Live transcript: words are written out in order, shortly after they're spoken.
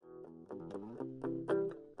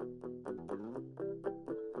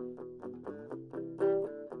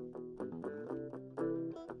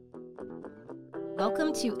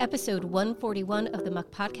Welcome to episode 141 of the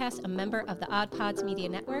Muck Podcast, a member of the Odd Pods Media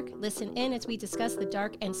Network. Listen in as we discuss the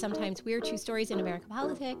dark and sometimes weird true stories in American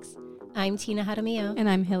politics. I'm Tina Jaramillo. And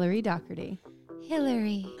I'm Hillary Doherty.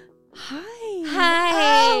 Hillary. Hi.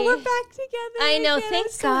 Hi. Oh, we're back together. I know, again. thank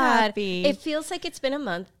I'm so God. happy. It feels like it's been a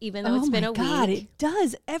month, even though it's been a Oh my God, week. it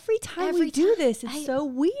does. Every time Every we do time. this, it's so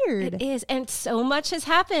weird. It is, and so much has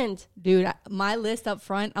happened. Dude, my list up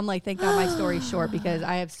front, I'm like, thank God my story's short because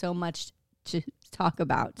I have so much to talk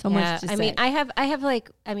about, so much to say. I mean, I have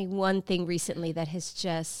one thing recently that has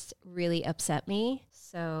just really upset me.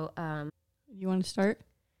 So, you want to start?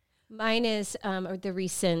 mine is the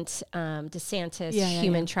recent DeSantis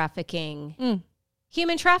human trafficking.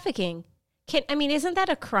 Human trafficking. Isn't that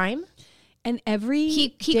a crime? And every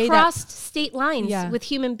he crossed state lines with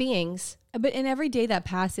human beings. But in every day that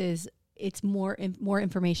passes, it's more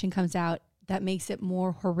information comes out that makes it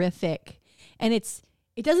more horrific. And it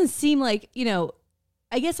doesn't seem like,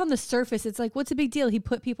 I guess on the surface, it's like, what's the big deal? He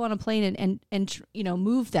put people on a plane and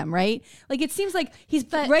move them, right? Like, it seems like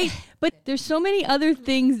right. But there's so many other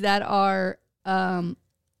things that are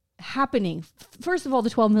happening. First of all, the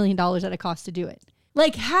 $12 million that it costs to do it.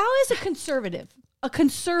 Like, how is a conservative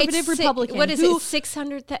Republican? What is it?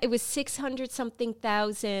 600. It was 600 something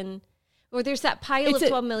thousand. Or there's that pile of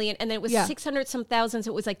 12 million, and then it was 600 some thousand.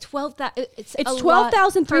 So it was like 12,000. It's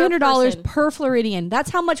 $12,300 per Floridian.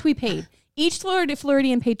 That's how much we paid. Each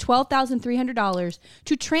Floridian paid $12,300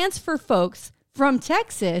 to transfer folks from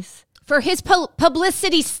Texas for his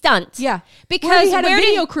publicity stunt. Yeah, because he had a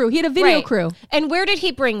video crew. He had a video crew. And where did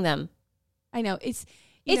he bring them? I know it's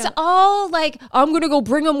all like, I'm going to go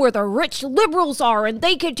bring them where the rich liberals are, and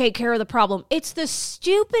they can take care of the problem. It's the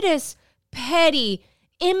stupidest, petty,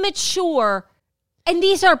 immature, and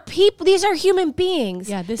these are people. These are human beings.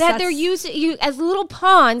 Yeah, they're using you as little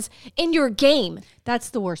pawns in your game.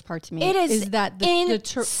 That's the worst part to me. It is that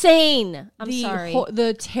insane. I'm sorry.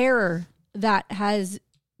 The terror that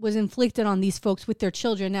was inflicted on these folks with their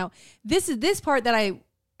children. Now, this part that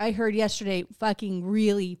I heard yesterday fucking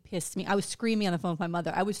really pissed me. I was screaming on the phone with my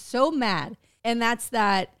mother. I was so mad. And that's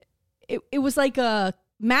that it was like a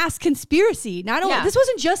mass conspiracy. This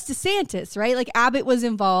wasn't just DeSantis, right? Like Abbott was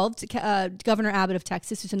involved, Governor Abbott of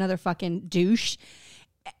Texas, who's another fucking douche.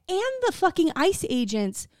 And the fucking ICE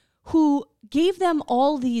agents who gave them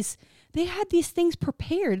all these, they had these things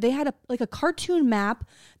prepared. They had a cartoon map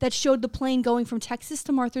that showed the plane going from Texas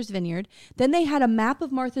to Martha's Vineyard. Then they had a map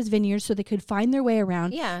of Martha's Vineyard so they could find their way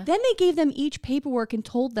around. Yeah. Then they gave them each paperwork and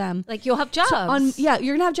told them, like, you'll have jobs. You're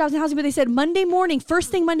going to have jobs in housing. But they said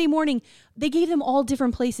first thing Monday morning, they gave them all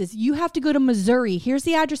different places. You have to go to Missouri. Here's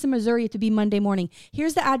the address in Missouri to be Monday morning.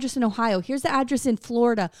 Here's the address in Ohio. Here's the address in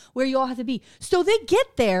Florida where you all have to be. So they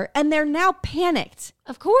get there and they're now panicked.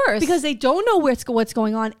 Of course. Because they don't know what's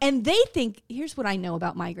going on. And they think, here's what I know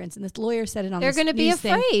about migrants. And this lawyer said it on They're going to be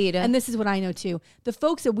afraid. And this is what I know too. The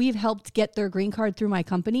folks that we've helped get their green card through my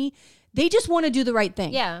company, they just want to do the right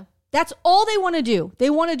thing. Yeah. That's all they want to do. They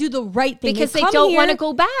want to do the right thing. Because they don't want to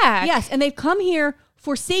go back. Yes. And they've come here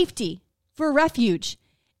for safety, for refuge.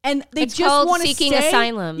 And they it's just want to seeking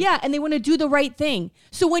asylum. Yeah, and they want to do the right thing.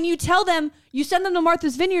 So when you tell them, you send them to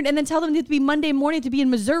Martha's Vineyard and then tell them to be Monday morning to be in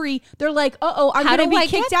Missouri, they're like, I'm going to be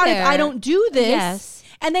kicked out if I don't do this. Yes.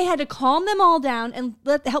 And they had to calm them all down and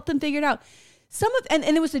help them figure it out. And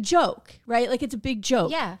it was a joke, right? Like, it's a big joke.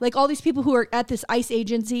 Yeah. Like, all these people who are at this ICE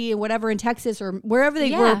agency or whatever in Texas or wherever they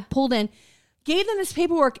were pulled in, gave them this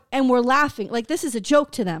paperwork and were laughing. Like, this is a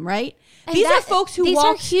joke to them, right? And these are folks who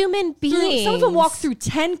are human beings. Some of them walk through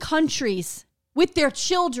 10 countries with their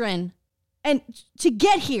children and to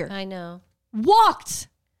get here. I know. Walked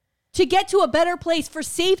to get to a better place for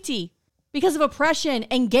safety because of oppression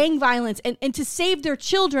and gang violence and to save their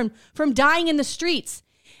children from dying in the streets.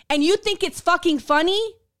 And you think it's fucking funny?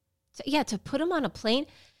 To put them on a plane.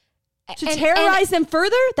 To terrorize them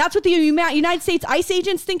further? That's what the United States ICE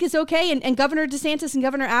agents think is okay, and Governor DeSantis and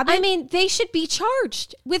Governor Abbott? I mean, they should be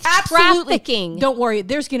charged with trafficking. Don't worry,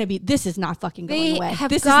 this is not fucking going away.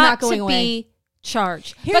 This is not going away. Be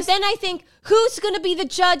charged. But then I think, who's going to be the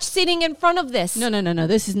judge sitting in front of this? No.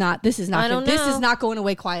 This is not This is not going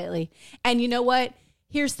away quietly. And you know what?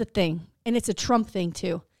 Here's the thing, and it's a Trump thing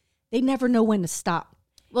too. They never know when to stop.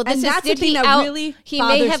 Well, that's the thing that really he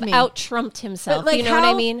bothers may have me. out-Trumped himself. Like, you know what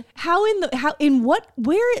I mean?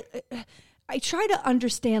 I try to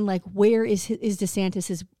understand, like, where is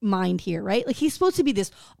DeSantis's mind here, right? Like, he's supposed to be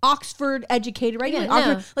this Oxford educated, right?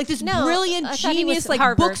 Yeah, like this brilliant genius, like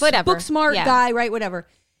Harvard, book smart guy, right? Whatever.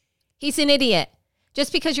 He's an idiot.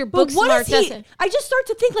 Just because you're book smart doesn't. I just start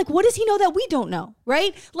to think, like, what does he know that we don't know,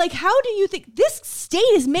 right? Like, how do you think this state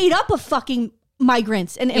is made up of fucking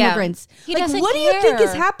migrants and immigrants. He like, doesn't what do you think care.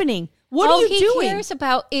 is happening? What All are you doing? he cares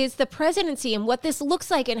about is the presidency and what this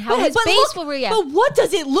looks like and how his But base look, will react. But what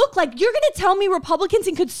does it look like? You're going to tell me Republicans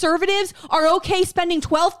and conservatives are okay spending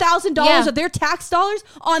 $12,000 of their tax dollars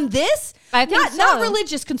on this? I think Not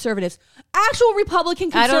religious conservatives. Actual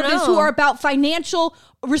Republican I don't conservatives who know. are about financial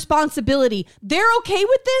responsibility. They're okay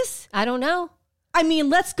with this? I don't know. I mean,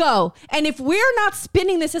 let's go. And if we're not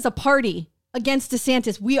spinning this as a party against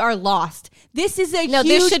DeSantis, we are lost. This is a huge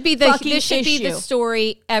This should be the issue.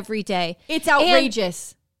 story every day. It's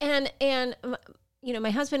outrageous. And you know,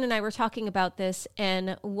 my husband and I were talking about this,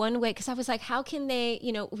 and one way, because I was like, how can they,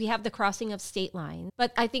 you know, we have the crossing of state lines.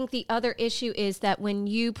 But I think the other issue is that when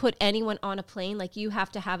you put anyone on a plane, like you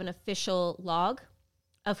have to have an official log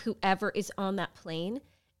of whoever is on that plane,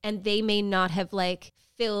 and they may not have like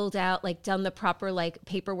filled out, like done the proper like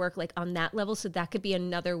paperwork, like on that level. So that could be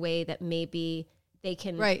another way that maybe they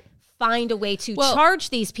can find a way to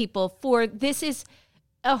charge these people for this is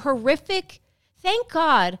a horrific, thank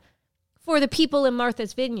God for the people in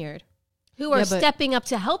Martha's Vineyard who are stepping up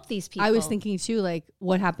to help these people. I was thinking too, like,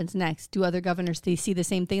 what happens next? Do other governors, they see the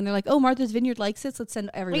same thing and they're like, oh, Martha's Vineyard likes this. Let's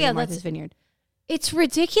send everybody to Martha's Vineyard. It's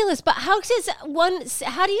ridiculous, but how does one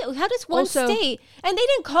state, and they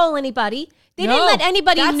didn't call anybody. They didn't let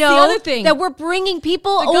anybody know that we're bringing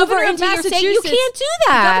people over into your state. You can't do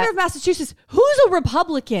that. The governor of Massachusetts, who's a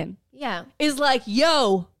Republican, is like,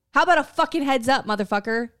 yo, how about a fucking heads up,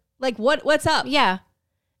 motherfucker? Like, what's up? Yeah.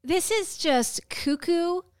 This is just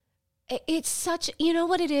cuckoo. It's such, you know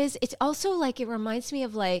what it is? It's also like, it reminds me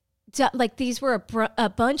of like these were a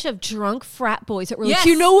bunch of drunk frat boys that were like,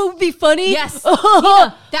 you know what would be funny? Yes.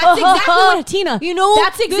 Tina, that's exactly what, Tina. You know,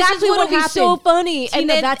 that's exactly what would be so funny.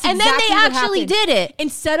 Tina, and then they actually did it.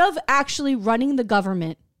 Instead of actually running the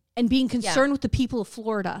government and being concerned with the people of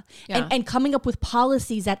Florida and coming up with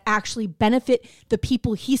policies that actually benefit the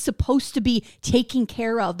people he's supposed to be taking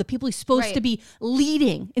care of, the people he's supposed to be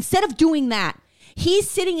leading. Instead of doing that, he's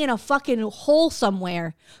sitting in a fucking hole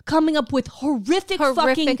somewhere coming up with horrific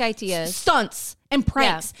fucking ideas, stunts and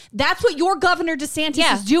pranks. That's what your Governor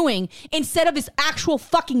DeSantis is doing instead of his actual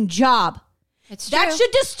fucking job. It's true. That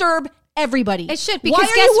should disturb everybody. It should, because why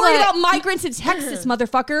are you worried about migrants in Texas,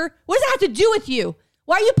 motherfucker? What does that have to do with you?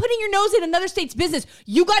 Why are you putting your nose in another state's business?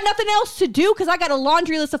 You got nothing else to do? Because I got a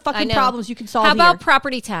laundry list of fucking problems you can solve. How about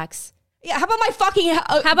property tax? Yeah, how about my fucking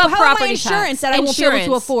how about property my insurance tax? that I won't be able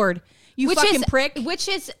to afford? You fucking prick. Which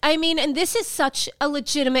is, I mean, and this is such a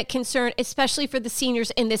legitimate concern, especially for the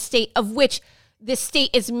seniors in this state, of which this state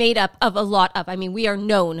is made up of a lot of. I mean, we are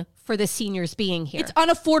known for the seniors being here. It's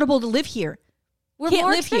unaffordable to live here. We're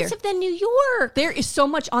more expensive than New York. There is so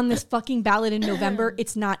much on this fucking ballot in November.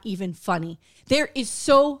 It's not even funny. There is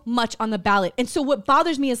so much on the ballot. And so what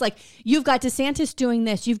bothers me is like, you've got DeSantis doing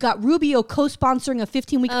this. You've got Rubio co-sponsoring a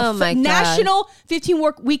 15-week national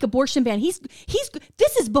 15-week abortion ban. This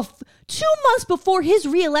is 2 months before his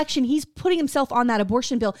reelection. He's putting himself on that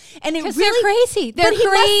abortion bill. And it really, they're crazy. They're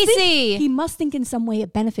crazy. He must think in some way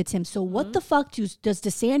it benefits him. So what the fuck does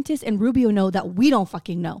DeSantis and Rubio know that we don't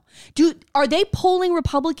fucking know? Are they polling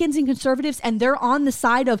Republicans and conservatives and they're on the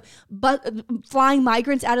side of flying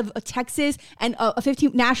migrants out of Texas and a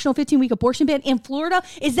national 15-week abortion ban in Florida?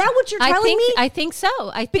 Is that what you're telling me? I think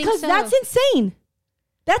so. Because that's insane.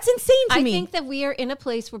 That's insane to me. I think that we are in a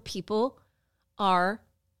place where people are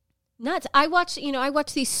nuts. I watch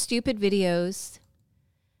these stupid videos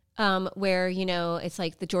where, you know, it's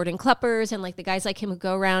like the Jordan Kleppers and like the guys like him who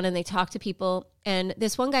go around and they talk to people. And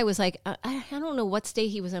this one guy was like, I don't know what state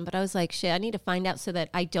he was in, but I was like, shit, I need to find out so that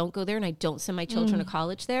I don't go there and I don't send my children to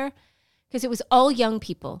college there. Because it was all young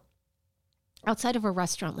people outside of a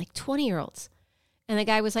restaurant, like 20-year-olds. And the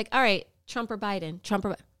guy was like, all right, Trump or Biden?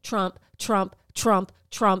 Trump.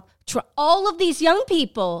 All of these young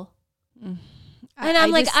people. And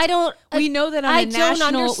we know that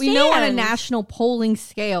on a national polling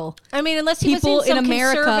scale. I mean, unless he was in some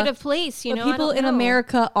conservative place, you know. People in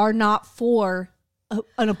America are not for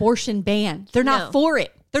an abortion ban. They're not for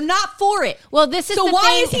it. They're not for it. Well, this is so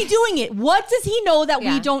why is he doing it? What does he know that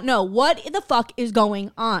we don't know? What the fuck is going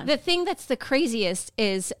on? The thing that's the craziest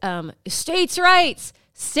is states' rights,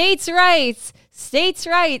 states' rights, states'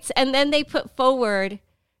 rights. And then they put forward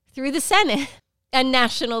through the Senate a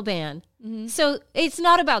national ban. Mm-hmm. So it's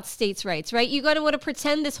not about states' rights, right? You got to want to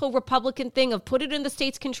pretend this whole Republican thing of put it in the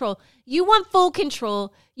state's control. You want full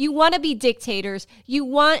control. You want to be dictators. You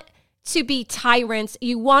want to be tyrants.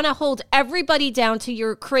 You want to hold everybody down to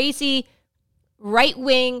your crazy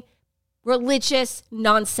right-wing religious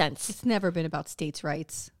nonsense. It's never been about states'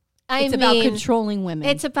 rights. It's about controlling women.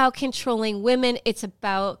 It's about controlling women. It's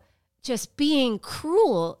about just being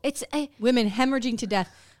cruel. It's women hemorrhaging to death.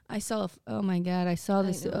 I saw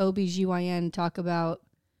this OBGYN talk about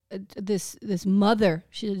this mother.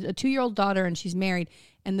 She has a 2-year-old daughter and she's married,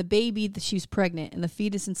 and the baby that she's pregnant and the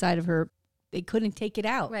fetus inside of her, they couldn't take it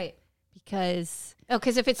out. right. Because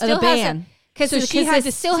Because if it of the still has ban. because So she had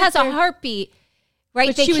to still sit has a there- heartbeat, right?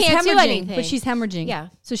 But They she was can't do hemorrhaging. anything. But she's hemorrhaging. Yeah.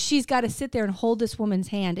 So she's got to sit there and hold this woman's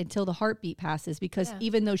hand until the heartbeat passes, because Yeah.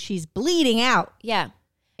 even though she's bleeding out yeah.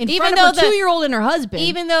 in Even front of though her the- 2-year-old and her husband,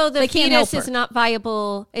 Even though the they can't help fetus is her. not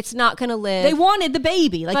viable, it's not going to live. They wanted the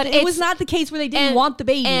baby. Like, But it was it's- not the case where they didn't and- want the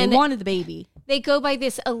baby. and- They wanted the baby. They go by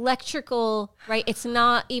this electrical, right? It's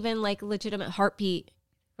not even like legitimate heartbeat,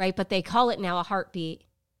 right? But they call it now a heartbeat.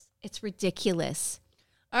 It's ridiculous.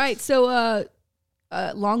 All right. So,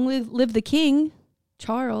 long live the king,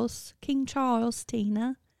 King Charles,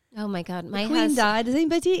 Tina. Oh my God, my Queen husband. died. Is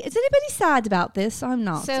anybody sad about this? I'm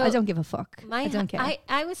not. So, I don't give a fuck. I don't care.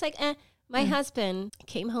 I was like, My husband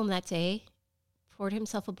came home that day, poured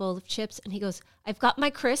himself a bowl of chips, and he goes, "I've got my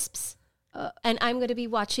crisps, and I'm going to be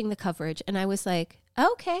watching the coverage." And I was like,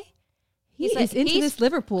 "Okay." He's into this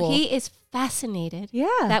Liverpool. He is fascinated. Yeah.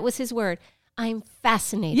 That was his word. I'm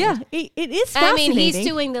fascinated. Yeah, it is I fascinating. mean, he's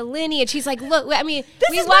doing the lineage. He's like, look, I mean, This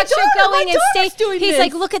we is my watch her daughter. going My and daughter's stay. doing He's this.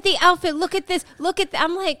 like, look at the outfit. Look at this. Look at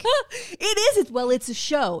I'm like, it is. Well, it's a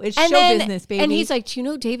show. It's and show then, business, baby. And he's like, do you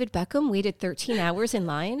know David Beckham waited 13 hours in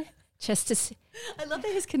line just to see? I love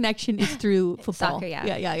that his connection is through football. Soccer, yeah.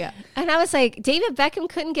 Yeah. And I was like, David Beckham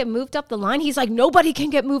couldn't get moved up the line. He's like, nobody can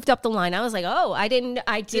get moved up the line. I was like, oh, I didn't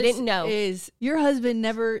know. Is your husband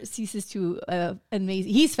never ceases to amaze?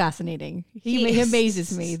 He's fascinating. He is.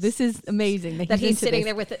 amazes me. This is amazing that He's into sitting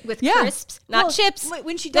this. there with Yeah. crisps, not Well, chips.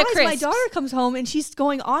 When she the dies, my crisps. daughter comes home and she's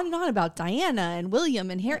going on and on about Diana and William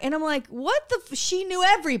and Harry, and I'm like, what the? She knew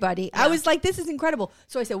everybody. I was like, this is incredible.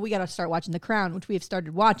 So I said, we got to start watching The Crown, which we have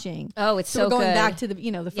started watching. Oh, it's so we're going good. back to the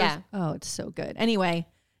the first. Yeah. Oh, it's so good. Anyway,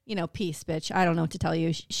 peace, bitch. I don't know what to tell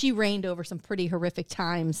you. She reigned over some pretty horrific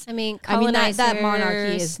times. I mean, that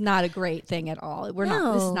monarchy is not a great thing at all.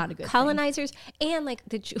 This is not a good colonizers and like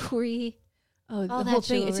the jewelry. thing. Oh, all the that whole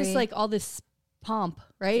thing. It's just jewelry. like all this pomp,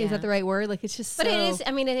 right? Is Yeah. that the right word? Like, it's just But so, it is.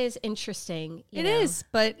 I mean, it is interesting. It is,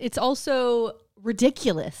 but it's also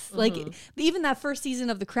ridiculous. Like, even that first season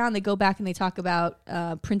of The Crown, they go back and they talk about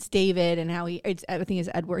Prince David and how I think it's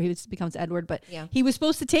Edward. He becomes Edward, but Yeah. he was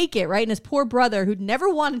supposed to take it, right? And his poor brother, who'd never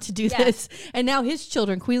wanted to do Yeah. this, and now his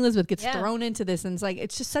children, Queen Elizabeth, gets Yeah. thrown into this, and it's like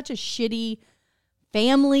it's just such a shitty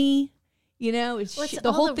family. It's Well, it's the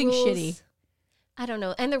all whole the thing's rules. shitty. I don't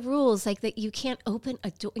know. And the rules, like that, you can't open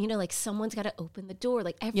a door. Like someone's got to open the door.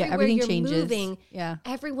 Like everywhere everything you're changes. moving, Yeah.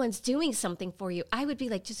 everyone's doing something for you. I would be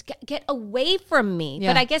like, just get away from me. Yeah.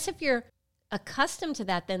 But I guess if you're accustomed to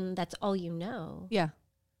that, then that's all you know. Yeah.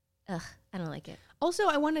 Ugh, I don't like it. Also,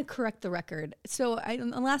 I want to correct the record. So,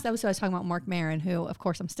 in the last episode, I was talking about Mark Maron, who, of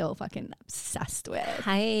course, I'm still fucking obsessed with.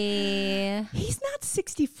 Hi. He's not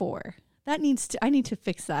 64. I need to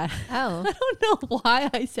fix that. Oh. I don't know why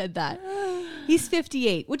I said that. He's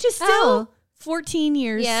 58, which is still Oh. 14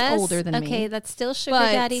 years Yes. older than me. Okay, that's still sugar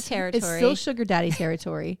But daddy territory. It's still sugar daddy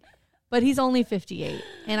territory. But he's only 58,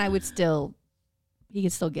 and he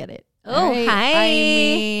could still get it. Oh, Right? hi.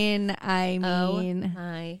 I mean. Oh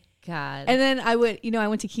my God. And then I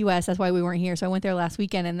went to Key West. That's why we weren't here. So I went there last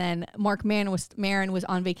weekend. And then Mark Maron was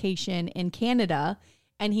on vacation in Canada,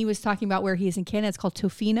 and he was talking about where he is in Canada. It's called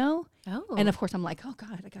Tofino. Oh. And of course, I'm like, oh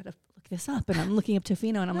God, I gotta look this up. And I'm looking up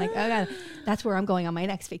Tofino, and I'm like, oh God, that's where I'm going on my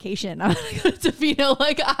next vacation. I'm gonna go to Tofino.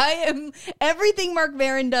 Like, I am everything Mark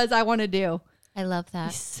Maron does. I want to do. I love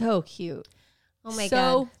that. He's so cute. Oh my so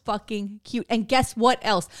God. fucking cute. And guess what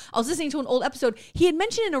else? I was listening to an old episode. He had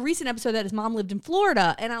mentioned in a recent episode that his mom lived in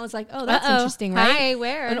Florida. And I was like, oh, that's interesting, right? Hi,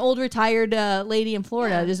 where? An old retired lady in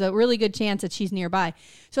Florida. Yeah. There's a really good chance that she's nearby.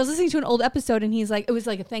 So I was listening to an old episode, and he's like, it was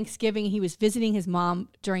like a Thanksgiving. He was visiting his mom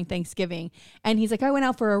during Thanksgiving. And he's like, I went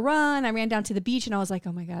out for a run. I ran down to the beach, and I was like,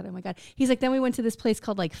 oh my God. He's like, then we went to this place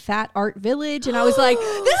called like Fat Art Village. And I was like, this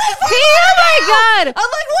is oh my God. I'm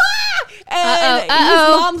like, what? And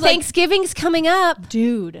his mom's like, Thanksgiving's coming up.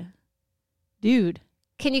 dude.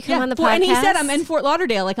 Can you come on the podcast? And he said, I'm in Fort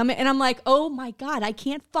Lauderdale. And I'm like, oh my God, I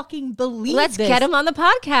can't fucking believe Let's this. get him on the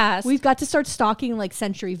podcast. We've got to start stalking like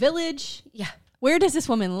Century Village. Yeah. Where does this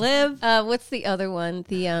woman live? What's the other one?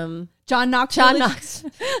 The John Knox. John Village?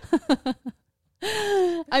 Knox.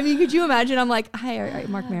 I mean, could you imagine? I'm like, hi,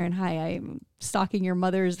 Mark Maron. Hi, I'm stalking your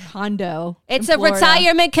mother's condo. It's in a Florida.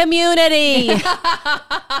 retirement community.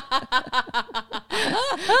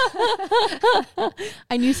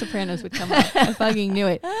 I knew Sopranos would come up. I fucking knew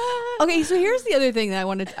it. Okay, so here's the other thing that I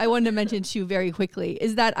wanted to mention to you very quickly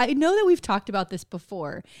is that I know that we've talked about this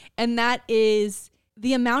before, and that is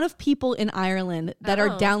the amount of people in Ireland that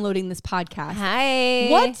are downloading this podcast. Hi.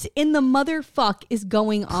 What in the motherfuck is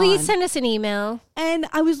going on? Please send us an email. And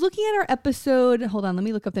I was looking at our episode. Hold on, let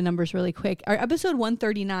me look up the numbers really quick. Our episode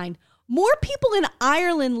 139. More people in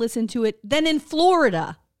Ireland listen to it than in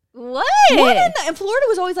Florida. What? And Florida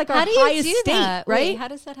was always like our highest state, right? Wait, how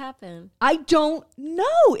does that happen? I don't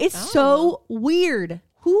know. It's so weird.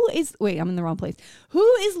 Wait, I'm in the wrong place.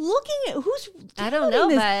 Who is looking at, I don't know,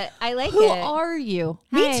 but I like Who it. are you?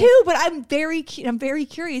 Hi. Me too, but I'm very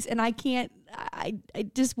curious and I can't, I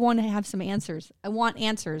just want to have some answers. I want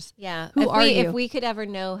answers. Yeah. Who are you? If we could ever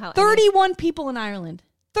know how. 31 people in Ireland.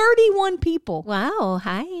 31 people. Wow.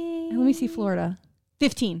 Hi. And let me see Florida.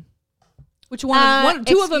 15. Which two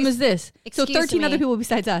of them is this? So 13 other people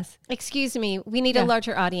besides us. Excuse me. We need a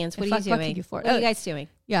larger audience. What are you doing? What are you guys doing?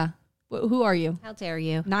 Yeah. Who are you? How dare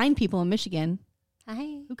you? 9 people in Michigan.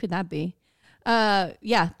 Hi. Who could that be?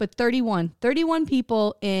 Yeah, but 31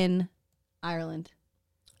 people in Ireland.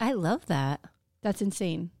 I love that. That's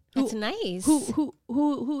insane. That's nice.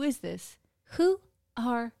 Who is this? Who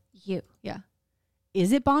are you? Yeah.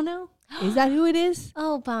 Is it Bono? Is that who it is?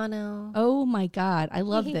 Oh, Bono. Oh my God. I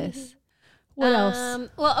love this. What else?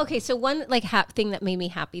 Well, okay. So one thing that made me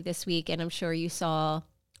happy this week, and I'm sure you saw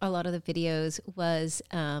a lot of the videos, was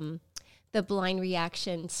the blind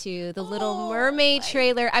reaction to the Little Mermaid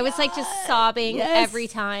trailer. I was like just sobbing every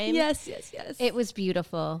time. Yes. It was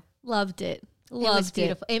beautiful. Loved it. It was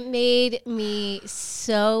beautiful. It made me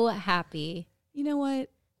so happy. You know what?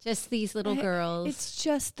 Just these little girls. It's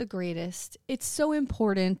just the greatest. It's so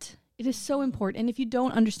important. It is so important. And if you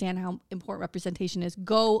don't understand how important representation is,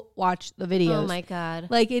 go watch the videos. Oh my God.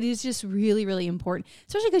 Like, it is just really, really important.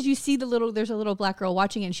 Especially because you see there's a little black girl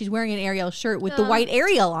watching it and she's wearing an Ariel shirt with the white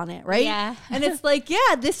Ariel on it, right? Yeah. And it's like,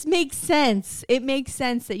 yeah, this makes sense. It makes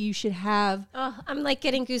sense that you should have. Oh, I'm like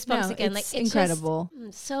getting goosebumps again. It's like, it's incredible.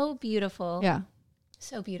 Just, so beautiful. Yeah.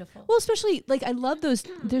 So beautiful. Well, especially like I love those.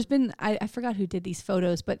 There's been I forgot who did these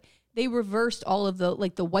photos, but they reversed all of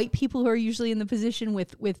the white people who are usually in the position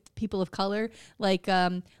with people of color, like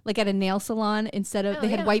at a nail salon. Instead of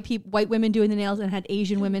had white women doing the nails and had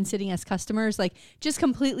Asian women sitting as customers, like just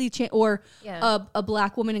completely a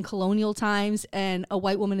black woman in colonial times and a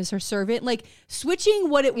white woman as her servant, like switching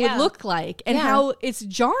what it would look like and how it's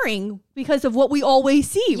jarring because of what we always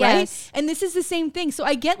see, right? And this is the same thing. So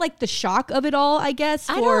I get like the shock of it all, I guess.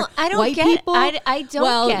 For I don't white get people. I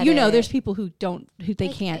don't get it. There's people who they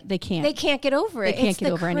can't get over it. It's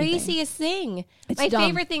the craziest thing. My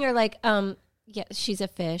favorite thing are like, she's a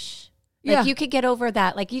fish. Like you could get over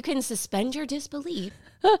that. Like you can suspend your disbelief.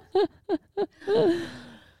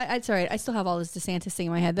 It's all right. I still have all this DeSantis thing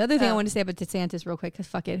in my head. The other thing I want to say about DeSantis real quick, because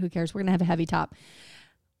fuck it, who cares? We're going to have a heavy top.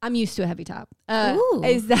 I'm used to a heavy top.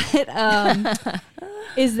 Is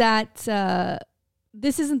that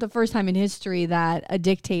this isn't the first time in history that a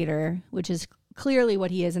dictator, which is clearly what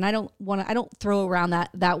he is, and I don't throw around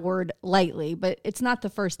that word lightly, but it's not the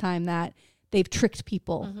first time that they've tricked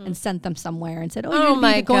people and sent them somewhere and said, you're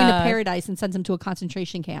going to paradise, and sends them to a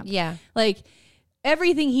concentration camp. Yeah. Like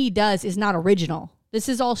everything he does is not original. This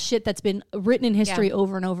is all shit that's been written in history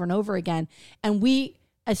over and over and over again. And we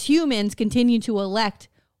as humans continue to elect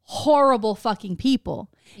horrible fucking people.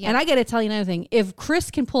 Yep. And I got to tell you another thing. If Chris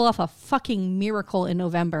can pull off a fucking miracle in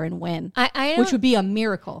November and win, which would be a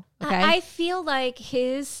miracle. Okay. I feel like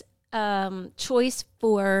his choice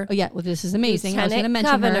for this is amazing. I was going to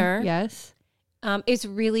mention governor, her. Yes. Is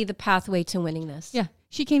really the pathway to winning this. Yeah.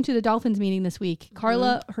 She came to the Dolphins meeting this week.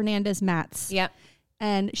 Carla Hernandez Matz. Yeah.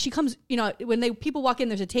 And she comes, when people walk in,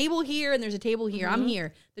 there's a table here and there's a table here. I'm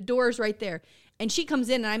here. The door is right there. And she comes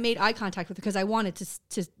in and I made eye contact with her because I wanted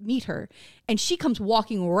to meet her. And she comes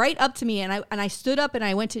walking right up to me and I stood up and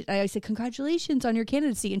I said, congratulations on your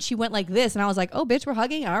candidacy. And she went like this. And I was like, oh, bitch, we're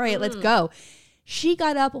hugging. All right, let's go. She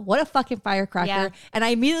got up. What a fucking firecracker. Yeah. And I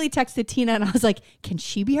immediately texted Tina and I was like, can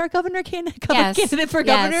she be our candidate for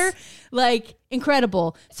governor? Like,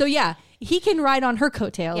 incredible. So yeah, he can ride on her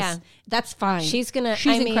coattails. Yeah. That's fine. She's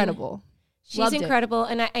incredible. She's incredible.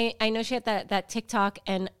 And I know she had that TikTok,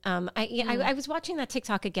 and I was watching that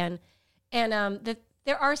TikTok again, and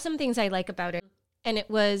there are some things I like about it. And it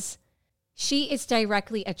was, she is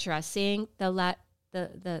directly addressing the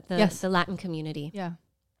Latin community. Yeah.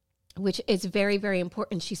 Which is very, very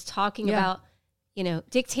important. She's talking about,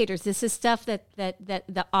 dictators. This is stuff that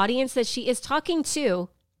the audience that she is talking to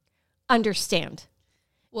understand.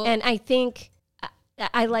 Well, and I think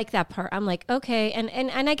I like that part. I'm like, okay, and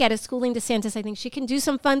I get it. Schooling DeSantis, I think she can do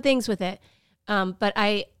some fun things with it. But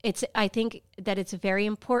I think that it's very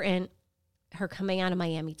important. Her coming out of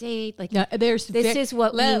Miami-Dade, like this is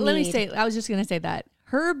what we need. Let me say. I was just gonna say that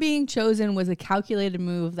her being chosen was a calculated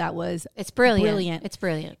move. It's brilliant. It's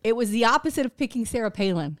brilliant. It was the opposite of picking Sarah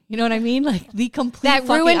Palin. You know what I mean? Like the complete that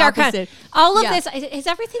ruined our country. All of this is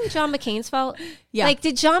everything John McCain's fault. Yeah. Like,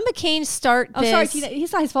 did John McCain start this? Oh, sorry, Tina,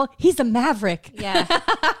 he's not his fault. He's a maverick. Yeah.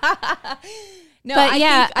 No, but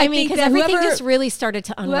I mean, because everything just really started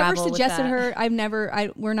to unravel. Whoever suggested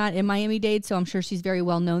her, we're not in Miami-Dade, so I'm sure she's very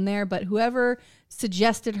well known there. But whoever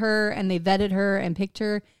suggested her and they vetted her and picked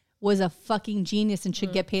her was a fucking genius and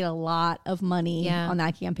should get paid a lot of money on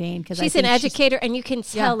that campaign. Because she's an educator, and you can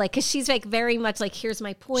tell, like, because she's like very much like, here's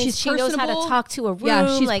my point. She knows how to talk to a room.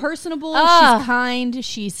 Yeah, she's personable. She's kind.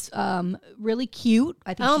 She's really cute.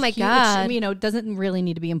 I think. Oh my God! Which, doesn't really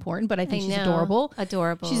need to be important, but I think she's adorable.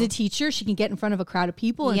 Adorable. She's a teacher. She can get in front of a crowd of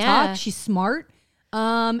people and talk. She's smart.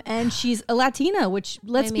 And she's a Latina, which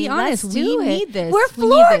let's be honest, we need this. We're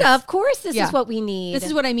Florida, of course. This is what we need. This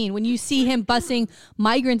is what I mean. When you see him busing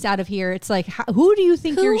migrants out of here, it's like, who do you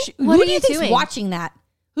think who do you think is watching that?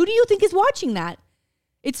 Who do you think is watching that?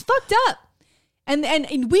 It's fucked up.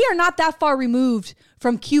 And we are not that far removed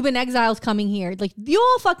from Cuban exiles coming here. Like, you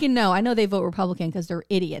all fucking know. I know they vote Republican because they're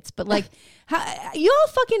idiots, but like, you all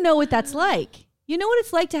fucking know what that's like. You know what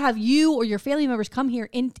it's like to have you or your family members come here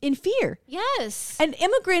in fear. Yes. And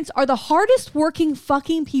immigrants are the hardest working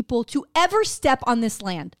fucking people to ever step on this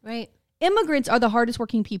land. Right. Immigrants are the hardest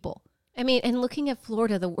working people. I mean, and looking at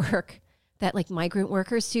Florida, the work that like migrant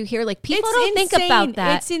workers do here, like people don't think about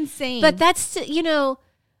that. It's insane. But that's,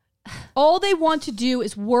 all they want to do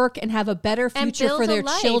is work and have a better future for their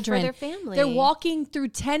children. For their family. They're walking through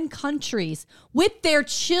 10 countries with their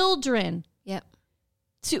children. Yep.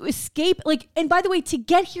 To escape, and by the way, to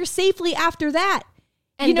get here safely after that,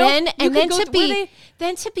 then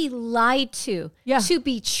to be lied to, to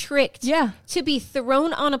be tricked, to be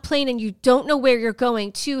thrown on a plane and you don't know where you're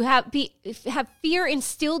going, to have fear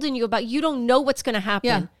instilled in you about you don't know what's going to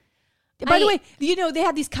happen. Yeah. By the way, they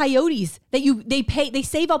have these coyotes that they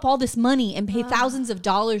save up all this money and pay thousands of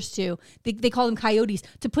dollars to. They call them coyotes,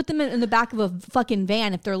 to put them in the back of a fucking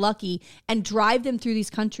van if they're lucky and drive them through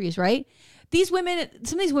these countries, right? Some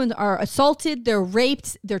of these women are assaulted, they're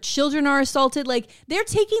raped, their children are assaulted. Like, they're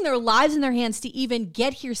taking their lives in their hands to even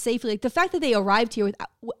get here safely. Like, the fact that they arrived here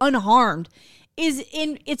unharmed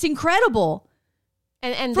it's incredible.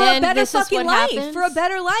 And for then a better this fucking is what life, happens? for a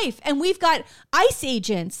better life. And we've got ICE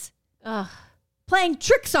agents playing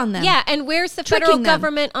tricks on them. Yeah, and where's the federal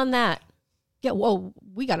government on that? Yeah, well,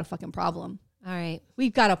 we got a fucking problem. All right.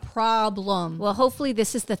 We've got a problem. Well, hopefully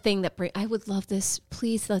this is the thing that I would love this.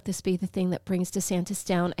 Please let this be the thing that brings DeSantis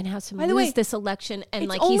down and has him lose this election. And it's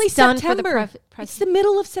like only he's done September. for the It's the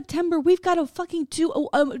middle of September. We've got a fucking 2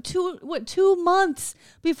 months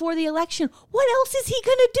before the election. What else is he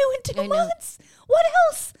going to do in 2 months? What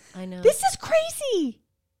else? I know. This is crazy.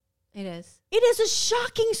 It is. It is a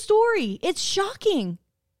shocking story. It's shocking.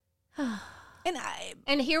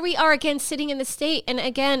 And here we are again sitting in the state. And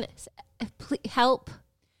again, please help.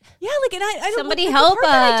 Yeah, and I don't. Somebody the help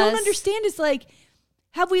part that I don't us. understand is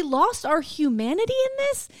have we lost our humanity in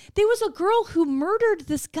this? There was a girl who murdered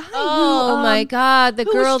this guy. Oh my God, the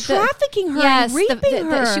who girl was trafficking her, and raping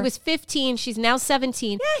her. She was 15. She's now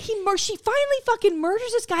 17. Yeah, she finally fucking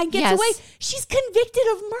murders this guy and gets away. She's convicted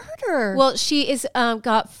of murder. Well, she is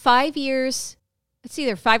got 5 years. It's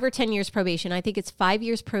either 5 or 10 years probation. I think it's 5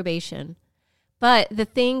 years probation. But the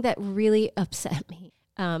thing that really upset me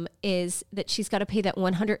is that she's got to pay that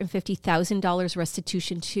 $150,000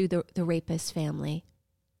 restitution to the rapist family.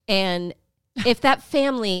 And if that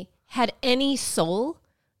family had any soul,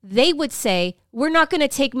 they would say, we're not going to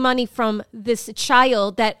take money from this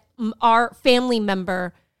child that our family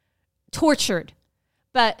member tortured.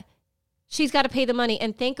 But she's got to pay the money.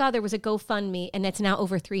 And thank God there was a GoFundMe, and it's now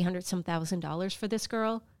over $300,000 for this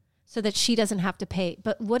girl, so that she doesn't have to pay.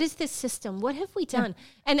 But what is this system? What have we done?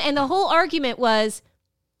 Yeah. And the whole argument was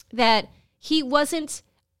that she wasn't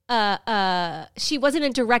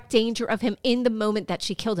in direct danger of him in the moment that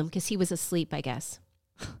she killed him, because he was asleep, I guess.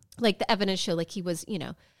 Like the evidence showed, like he was,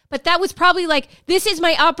 But that was probably like, this is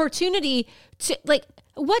my opportunity to,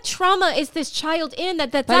 what trauma is this child in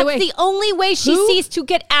that's the only way she sees to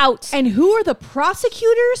get out? And who are the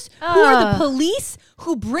prosecutors? Who are the police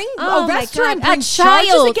who arrest her and bring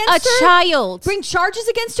charges against her? Child. Bring charges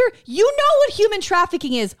against her? You know what human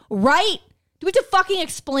trafficking is, right? Do we have to fucking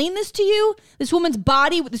explain this to you? This woman's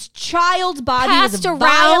body, this child's body was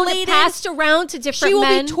violated. Passed around to different men.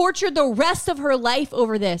 She will be tortured the rest of her life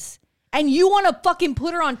over this. and you want to fucking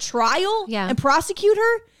put her on trial and prosecute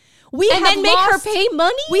her? And then make her pay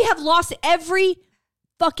money? We have lost every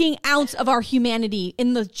fucking ounce of our humanity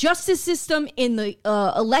in the justice system, in the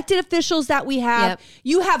elected officials that we have. Yep.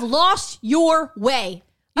 You have lost your way.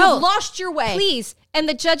 You've lost your way. Please. And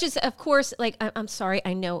the judges, of course, like, I'm sorry,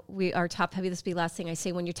 I know we are top heavy. This will be the last thing I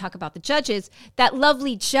say when you talk about the judges. That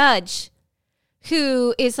lovely judge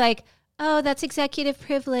who is like, oh, that's executive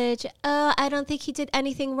privilege. Oh, I don't think he did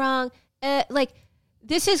anything wrong. Like,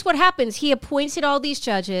 this is what happens. He appointed all these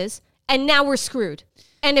judges, and now we're screwed.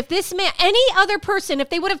 And if this man, any other person, if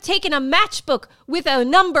they would have taken a matchbook with a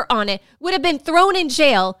number on it, would have been thrown in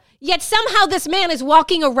jail. Yet somehow this man is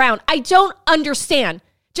walking around. I don't understand.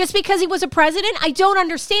 Just because he was a president, I don't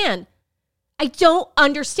understand. I don't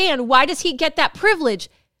understand. Why does he get that privilege?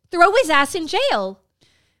 Throw his ass in jail.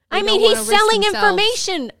 I mean, he's selling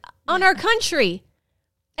information on our country.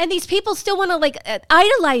 And these people still want to, like,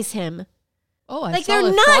 idolize him. Oh, I like, saw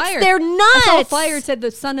they're nuts. Flyer. They're nuts. I saw a flyer that said the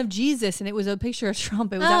son of Jesus, and it was a picture of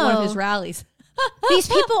Trump. It was at one of his rallies. These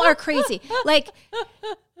people are crazy. Like,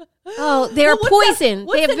 oh, they're poisoned.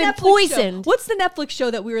 They have been poisoned. What's the Netflix show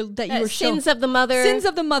that you were showing? Sins of the Mother. Sins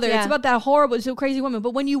of the Mother. Yeah. It's about that horrible, so crazy woman.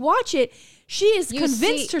 But when you watch it, she is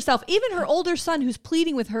convinced herself. Even her older son, who's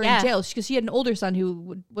pleading with her in jail, because she had an older son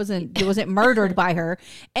who wasn't murdered by her,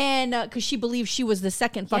 and because she believed she was the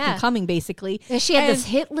second fucking coming, basically. And she had this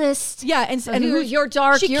hit list. Yeah, and who's your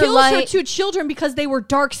dark, she your kills light. her two children because they were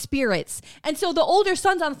dark spirits. And so the older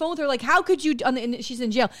son's on the phone with her, like, how could you? And she's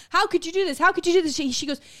in jail. How could you do this? How could you do this?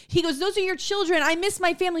 He goes, those are your children. I miss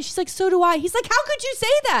my family. She's like, so do I. He's like, how could you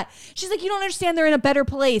say that? She's like, you don't understand. They're in a better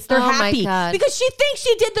place. They're happy because she thinks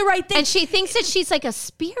she did the right thing, and she thinks that she's like a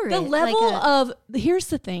spirit. The level of here's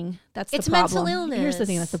the thing. It's the problem. Mental illness. Here's the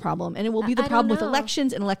thing. That's the problem, and it will be the problem with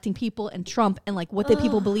elections and electing people and Trump and like what the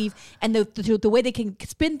people believe and the way they can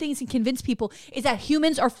spin things and convince people is that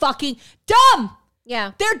humans are fucking dumb.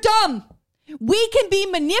 Yeah, they're dumb. We can be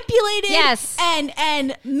manipulated. Yes. And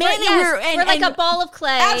we're like a ball of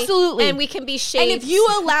clay. Absolutely. And we can be shaped. And if you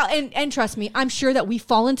allow, and trust me, I'm sure that we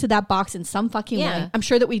fall into that box in some fucking way. I'm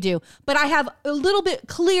sure that we do. But I have a little bit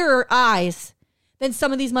clearer eyes than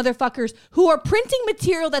some of these motherfuckers who are printing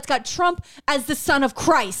material that's got Trump as the son of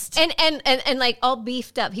Christ. And like all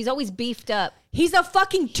beefed up. He's always beefed up. He's a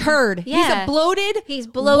fucking turd. Yeah. He's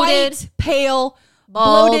bloated, white, pale,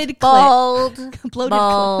 bloated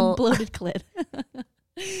clit.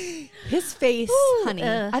 His face, honey.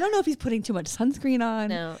 I don't know if he's putting too much sunscreen on.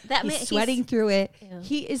 No, he's sweating through it. Yeah.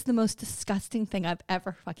 He is the most disgusting thing I've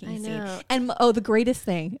ever fucking seen. And the greatest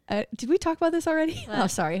thing. Did we talk about this already? What? Oh,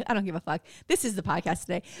 sorry. I don't give a fuck. This is the podcast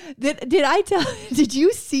today. Did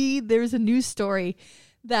you see there's a news story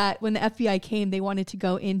that when the FBI came, they wanted to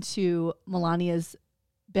go into Melania's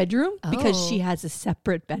bedroom because she has a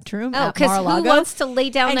separate bedroom at Mar-a-Lago. Who wants to lay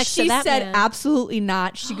down next to that And she said, man? absolutely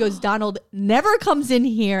not. She goes, Donald never comes in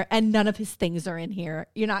here and none of his things are in here.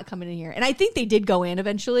 You're not coming in here. And I think they did go in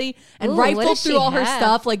eventually and rifled through all her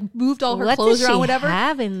stuff, like moved all her clothes around, whatever. What does she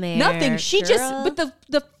have in there? Nothing. She just, but the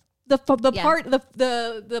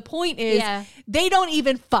point is they don't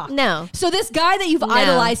even fuck. No. So this guy that you've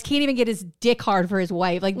idolized can't even get his dick hard for his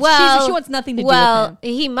wife. Like, she wants nothing to do with him.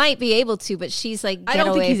 He might be able to, but she's like, I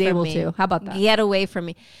don't think he's able to. How about that? Get away from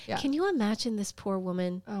me. Yeah. Can you imagine this poor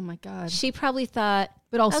woman? Oh my God. She probably thought,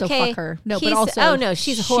 but also fuck her. No, but also, oh no,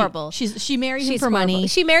 she's horrible. She married him for money.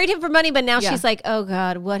 She married him for money, but now she's like, oh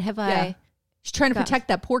God, what have I? She's trying to protect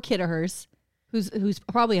that poor kid of hers, who's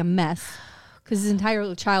probably a mess. Because his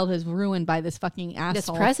entire childhood is ruined by this fucking asshole. This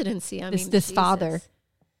presidency. I mean, this father.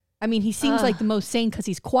 I mean, he seems like the most sane because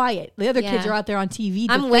he's quiet. The other kids are out there on TV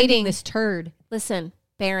defending this turd. Listen,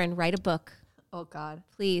 Barron, write a book. Oh God,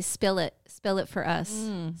 please spill it. Spill it for us.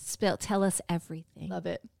 Tell us everything. Love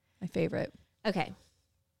it. My favorite. Okay.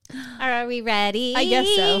 Are we ready? I guess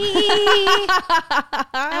so.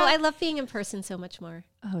 I love being in person so much more.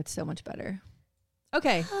 Oh, it's so much better.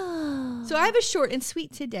 Okay, so I have a short and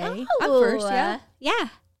sweet today. I'm first, yeah.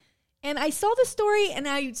 And I saw the story and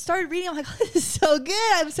I started reading. I'm like, oh, this is so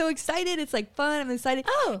good. I'm so excited. It's like fun. I'm excited.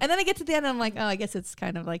 Oh. And then I get to the end and I'm like, oh, I guess it's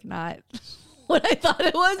kind of like not what I thought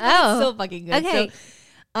it was. But it's so fucking good. Okay. So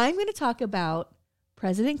I'm going to talk about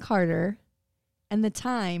President Carter and the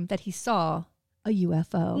time that he saw a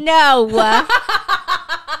UFO. No.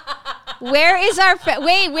 Where is our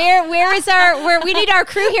where is our we need our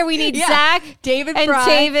crew here. We need Zach, David and Fry.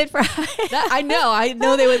 David Fry. I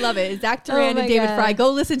know they would love it. Zach Duran and David Fry.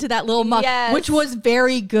 Go listen to that little muck, which was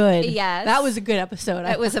very good. Yes. That was a good episode.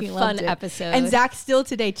 It was a fun episode. And Zach still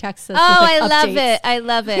today texts us. Oh, with, like, I love updates. it. I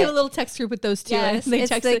love it. We have a little text group with those two. Yes, and they it's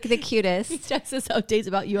text like the cutest. He texts us updates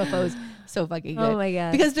about UFOs. So fucking good. Oh my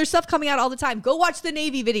God. Because there's stuff coming out all the time. Go watch the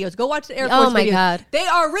Navy videos. Go watch the Air Force videos. Oh my God. They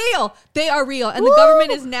are real. They are real. And the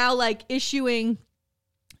government is now like issuing,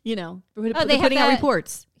 they're putting out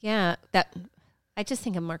reports. Yeah. I just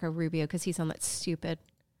think of Marco Rubio because he's on that stupid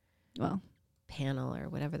panel or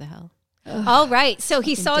whatever the hell. All right. So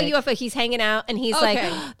he saw a UFO. He's hanging out and he's like,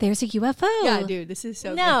 there's a UFO. Yeah, dude, this is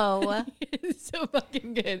so good. No. It's so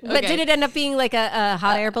fucking good. But did it end up being like a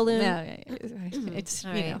hot air balloon? No, it's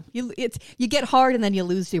you get hard and then you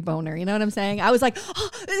lose your boner. You know what I'm saying? I was like, oh,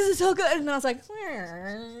 this is so good, and then I was like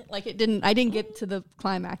I didn't get to the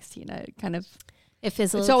climax. It kind of. It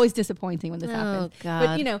fizzled. It's always disappointing when this happens.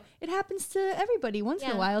 God. But, it happens to everybody once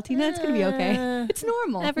in a while, Tina. It's going to be okay. It's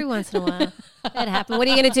normal. Every once in a while. It happens. What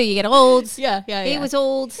are you going to do? You get old? Yeah. He was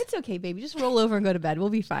old. It's okay, baby. Just roll over and go to bed.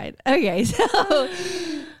 We'll be fine. Okay, so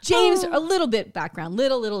James, a little bit background.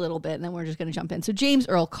 Little bit, and then we're just going to jump in. So James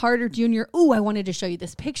Earl Carter Jr. Ooh, I wanted to show you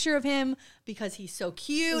this picture of him because he's so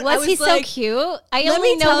cute. Was he so cute? I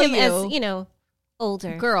only know him as,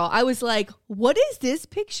 older. Girl, I was like, what is this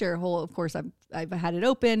picture? Well, of course, I've had it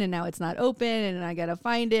open and now it's not open and I got to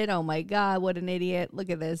find it. Oh my God, what an idiot.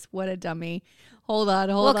 Look at this. What a dummy. Hold on.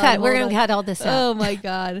 We're going to cut all this out. Oh my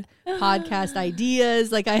God. Podcast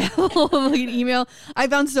ideas. Like I have a whole email. I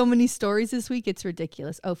found so many stories this week. It's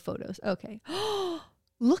ridiculous. Oh, photos. Okay.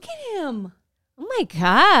 Look at him. Oh my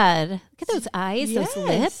God. Look at those eyes, those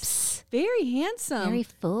lips. Very handsome. Very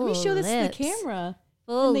full. Let me show this lips. to the camera.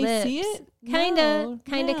 Full Can lips. they see it? Kinda.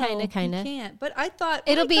 You can't. But I thought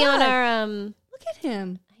it'll be on our Look at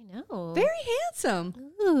him. I know. Very handsome.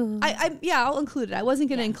 Ooh. I'll include it. I wasn't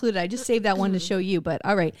going to include it. I just saved that one to show you. But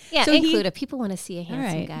all right. Yeah, so include it. People want to see a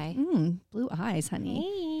handsome guy. Blue eyes, honey.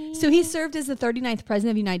 Hey. So he served as the 39th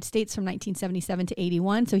president of the United States from 1977 to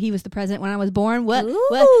 81. So he was the president when I was born. What?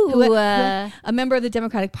 A member of the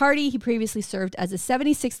Democratic Party. He previously served as the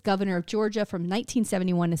 76th governor of Georgia from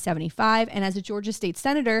 1971 to 75 and as a Georgia state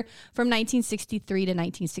senator from 1963 to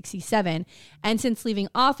 1967. And since leaving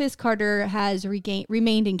office, Carter has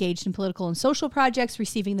remained engaged in political and social projects,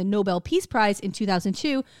 receiving the Nobel Peace Prize in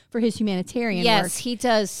 2002 for his humanitarian work. Yes, he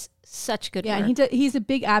does such good work. Yeah, he's a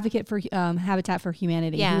big advocate for Habitat for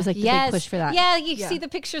Humanity. Yeah. He was like the big push for that. Yeah, you see the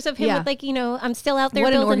pictures of him with I'm still out there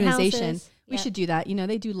building houses. What an organization. Houses. We should do that.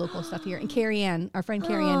 They do local stuff here. And Carrie Ann, our friend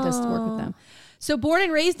Carrie Ann does work with them. So born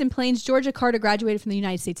and raised in Plains, Georgia, Carter graduated from the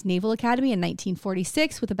United States Naval Academy in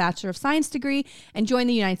 1946 with a Bachelor of Science degree and joined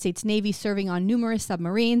the United States Navy, serving on numerous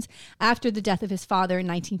submarines. After the death of his father in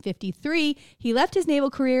 1953, he left his naval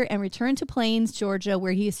career and returned to Plains, Georgia,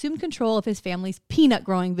 where he assumed control of his family's peanut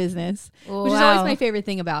growing business, which is always my favorite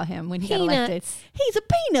thing about him when he got elected. He's a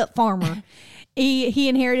peanut farmer. He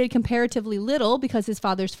inherited comparatively little because his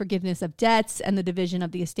father's forgiveness of debts and the division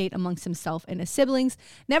of the estate amongst himself and his siblings.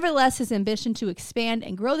 Nevertheless, his ambition to expand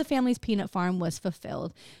and grow the family's peanut farm was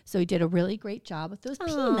fulfilled. So he did a really great job with those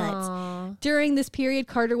peanuts. During this period,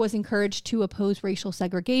 Carter was encouraged to oppose racial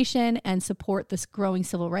segregation and support this growing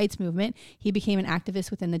civil rights movement. He became an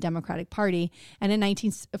activist within the Democratic Party. And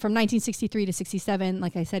from 1963 to 67,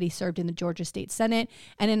 like I said, he served in the Georgia State Senate.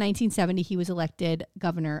 And in 1970, he was elected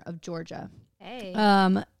governor of Georgia. Hey.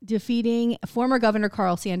 Defeating former Governor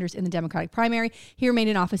Carl Sanders in the Democratic primary. He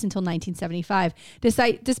remained in office until 1975.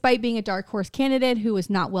 Despite being a dark horse candidate who was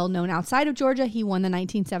not well known outside of Georgia, he won the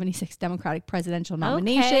 1976 Democratic presidential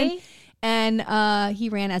nomination. And he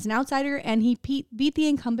ran as an outsider, and he beat the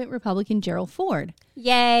incumbent Republican Gerald Ford.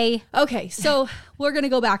 Yay. Okay, so we're going to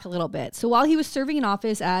go back a little bit. So while he was serving in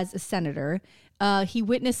office as a senator, he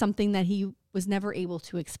witnessed something that he was never able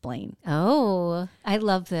to explain. Oh, I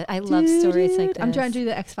love that. I love stories like this. I'm trying to do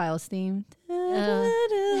the X-Files theme.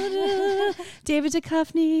 David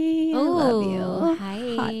Duchovny. Oh, love you.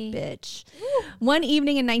 Hi. Hot bitch. One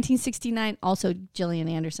evening in 1969, also Gillian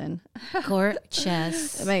Anderson.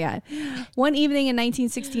 Gorgeous. Oh my God. One evening in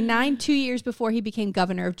 1969, 2 years before he became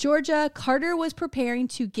governor of Georgia, Carter was preparing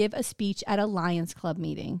to give a speech at a Lions Club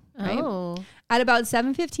meeting. Right? Oh. At about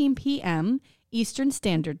 7:15 p.m., Eastern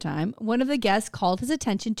Standard Time, one of the guests called his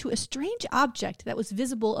attention to a strange object that was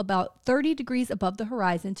visible about 30 degrees above the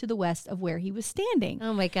horizon to the west of where he was standing.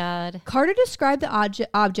 Oh my God. Carter described the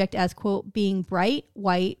object as, quote, being bright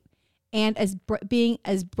white and being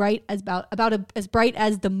as bright as as bright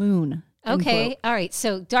as the moon. Okay. Quote. All right.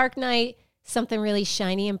 So dark night, something really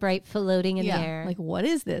shiny and bright floating in the air. Like, what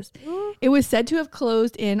is this? It was said to have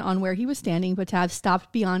closed in on where he was standing, but to have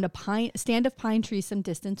stopped beyond a stand of pine trees some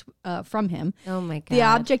distance from him. Oh, my God. The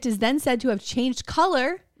object is then said to have changed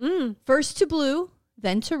color, first to blue,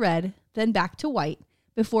 then to red, then back to white,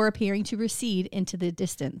 before appearing to recede into the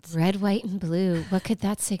distance. Red, white, and blue. What could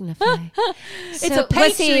that signify? It's a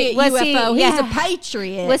patriot UFO. He's a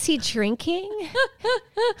patriot. Was he drinking?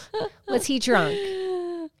 Was he drunk?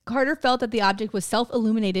 Carter felt that the object was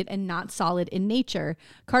self-illuminated and not solid in nature.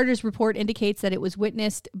 Carter's report indicates that it was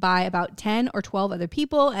witnessed by about 10 or 12 other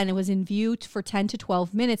people, and it was in view for 10 to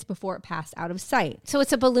 12 minutes before it passed out of sight. So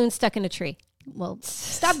it's a balloon stuck in a tree. Well,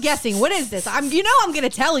 stop guessing. What is this? I'm going to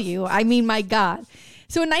tell you. I mean, my God.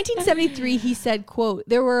 So in 1973, he said, quote,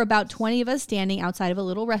 there were about 20 of us standing outside of a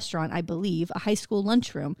little restaurant, I believe, a high school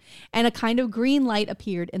lunchroom, and a kind of green light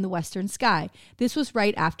appeared in the western sky. This was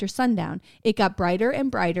right after sundown. It got brighter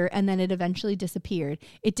and brighter, and then it eventually disappeared.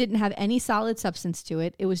 It didn't have any solid substance to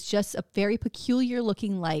it. It was just a very peculiar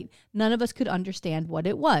looking light. None of us could understand what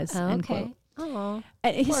it was. Oh, end okay. quote. Oh,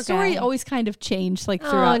 His story guy. always kind of changed like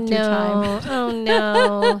throughout through time. Oh,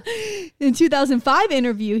 no. In 2005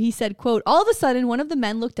 interview, he said, quote, all of a sudden, one of the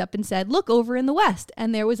men looked up and said, look over in the west.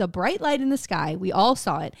 And there was a bright light in the sky. We all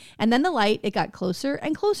saw it. And then the light, it got closer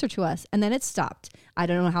and closer to us. And then it stopped. I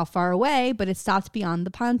don't know how far away, but it stopped beyond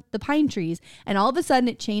the pine trees. And all of a sudden,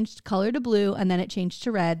 it changed color to blue. And then it changed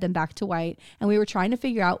to red, then back to white. And we were trying to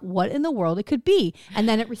figure out what in the world it could be. And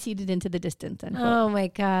then it receded into the distance. End quote. Oh, my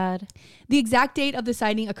God. The exact date of the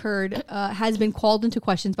sighting occurred has been called into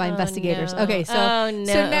questions by investigators. No. Okay, so no.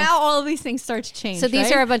 so now all of these things start to change. So these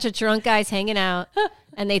right? are a bunch of drunk guys hanging out,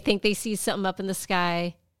 and they think they see something up in the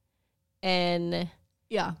sky, and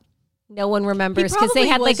yeah, no one remembers because they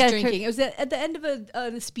had like a drinking. It was at the end of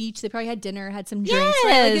a speech. They probably had dinner, had some drinks. Yes.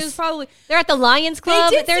 Right? Like it was probably they're at the Lions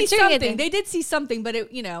Club. They did They're see doing something. it. They did see something, but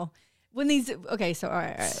it when these so all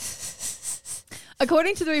right.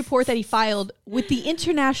 According to the report that he filed with the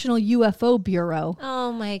International UFO Bureau,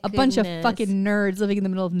 Oh my a goodness. bunch of fucking nerds living in the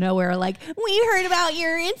middle of nowhere are like, we heard about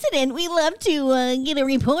your incident. We love to get a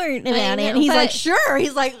report about it. And he's like, sure.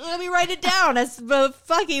 He's like, let me write it down. That's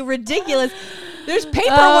fucking ridiculous. There's paperwork.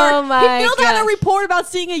 Oh my he filled out a report about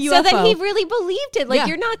seeing a UFO. So then he really believed it. Like, Yeah.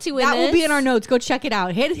 you're not doing that this. will be in our notes. Go check it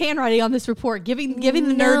out. His handwriting on this report, giving the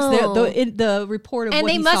nerds the report of And what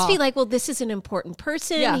they he must saw. be like, well, this is an important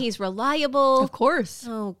person. Yeah. He's reliable. Of course.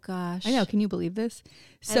 Oh, gosh. I know. Can you believe this?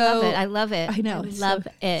 I love it. I know. I It's love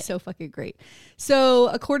it. So fucking great. So,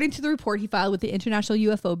 according to the report he filed with the International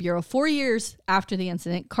UFO Bureau 4 years after the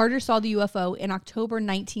incident, Carter saw the UFO in October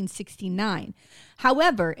 1969.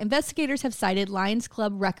 However, investigators have cited Lions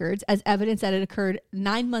Club records as evidence that it occurred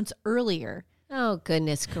 9 months earlier. Oh,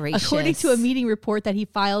 goodness gracious. According to a meeting report that he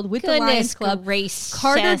filed with the Lions Club, gracious.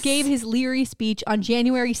 Carter gave his Leary speech on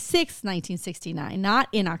January 6th, 1969, not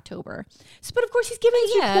in October. So, but of course, he's giving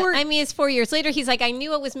his report. I mean, it's 4 years later. He's like, I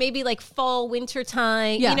knew it was maybe like fall, winter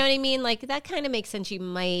time. Yeah. You know what I mean? Like, that kind of makes sense. You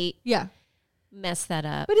might Yeah. mess that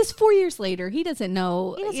up. But it's 4 years later. He doesn't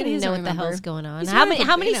know. He doesn't know what the hell's going on. He's How very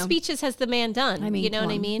many you know. speeches has the man done? I mean, you know come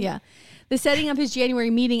what I on. mean? Yeah. The setting of his January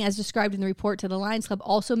meeting, as described in the report to the Lions Club,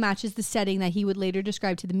 also matches the setting that he would later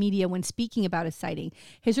describe to the media when speaking about his sighting.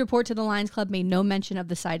 His report to the Lions Club made no mention of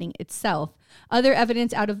the sighting itself. Other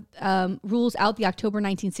evidence rules out the October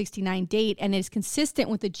 1969 date and is consistent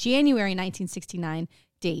with the January 1969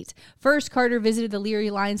 date. First, Carter visited the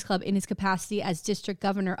Leary Lions Club in his capacity as district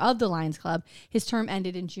governor of the Lions Club. His term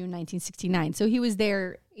ended in June 1969. So he was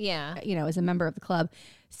there, as a member of the club.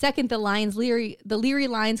 Second, the Leary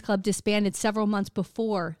Lions Club disbanded several months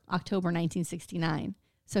before October 1969.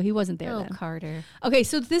 So he wasn't there then. Carter. Okay,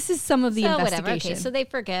 so this is some of the investigation. Whatever. Okay, so they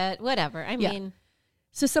forget. Whatever. I mean.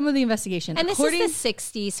 So some of the investigation. And this is the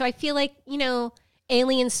 60s, so I feel like,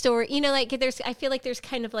 alien story, I feel like there's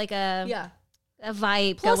kind of like a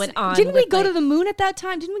vibe going on. Didn't we go to the moon at that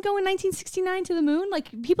time? Didn't we go in 1969 to the moon? Like,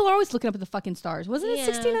 people are always looking up at the fucking stars. Wasn't it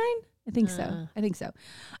 69? I think so.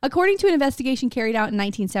 According to an investigation carried out in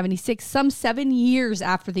 1976, some 7 years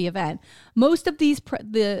after the event, most of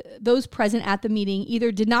those present at the meeting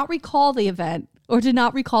either did not recall the event or did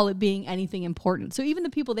not recall it being anything important. So even the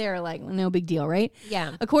people there are like, well, no big deal, right?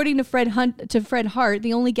 Yeah. According to Fred Hart,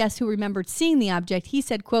 the only guest who remembered seeing the object, he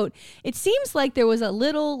said, quote, "It seems like there was a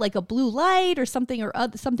little, like a blue light or something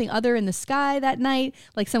other in the sky that night,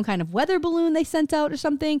 like some kind of weather balloon they sent out or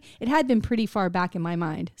something. It had been pretty far back in my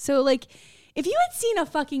mind." So like, if you had seen a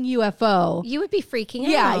fucking UFO, you would be freaking out.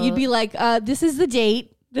 Yeah, you'd be like, this is the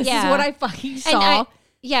date. This is what I fucking saw.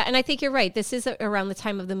 And I think you're right. This is around the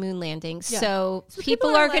time of the moon landing. Yeah. So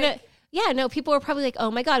people are going to... Yeah, no, people were probably like,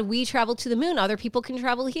 oh my God, we traveled to the moon. Other people can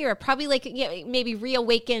travel here. Probably like, yeah, maybe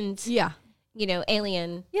reawakened, Yeah.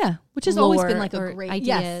 Alien. Yeah. Which has always been lore like a or great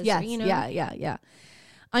ideas, Yes. or, Yeah.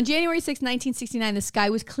 On January 6, 1969, the sky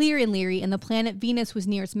was clear in Leary and the planet Venus was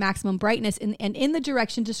near its maximum brightness and in the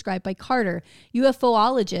direction described by Carter.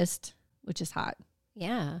 UFOologist, which is hot,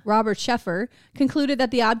 Yeah. Robert Sheffer, concluded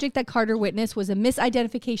that the object that Carter witnessed was a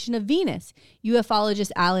misidentification of Venus.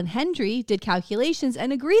 Ufologist Alan Hendry did calculations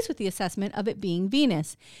and agrees with the assessment of it being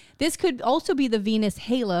Venus. This could also be the Venus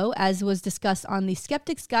halo, as was discussed on the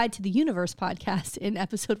Skeptic's Guide to the Universe podcast in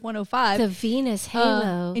episode 105. The Venus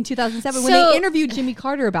halo. In 2007, when they interviewed Jimmy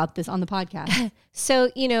Carter about this on the podcast.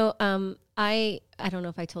 So, I don't know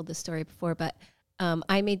if I told this story before, but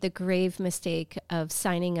I made the grave mistake of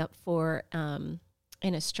signing up for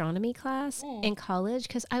an astronomy class in college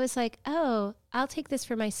because I was like, oh, I'll take this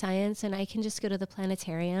for my science and I can just go to the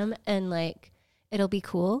planetarium and like it'll be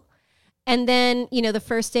cool. And then, the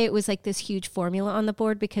first day it was like this huge formula on the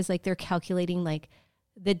board because like they're calculating like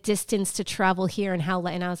the distance to travel here and how,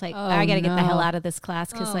 and I was like, I got to get the hell out of this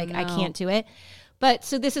class because I can't do it. But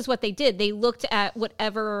so this is what they did. They looked at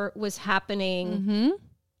whatever was happening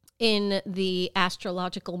in the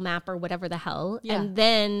astrological map or whatever the hell. Yeah. And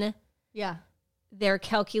then Yeah. they're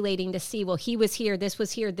calculating to see, well, he was here, this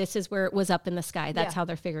was here, this is where it was up in the sky. That's how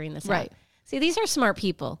they're figuring this out. See, these are smart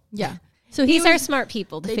people. Yeah. So these are smart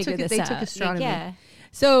people to figure this out. They took astronomy. Yeah.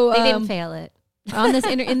 So they didn't fail it. On this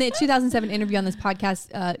in the 2007 interview on this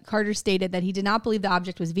podcast, Carter stated that he did not believe the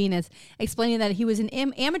object was Venus, explaining that he was an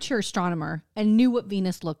amateur astronomer and knew what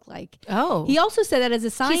Venus looked like. Oh. He also said that as a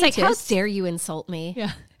scientist... He's like, how dare you insult me?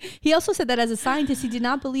 Yeah. He also said that as a scientist, he did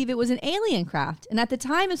not believe it was an alien craft, and at the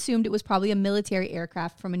time assumed it was probably a military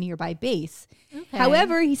aircraft from a nearby base. Okay.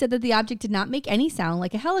 However, he said that the object did not make any sound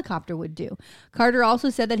like a helicopter would do. Carter also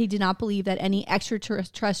said that he did not believe that any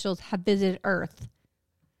extraterrestrials had visited Earth.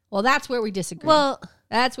 Well, that's where we disagree.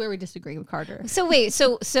 That's where we disagree with Carter. So wait,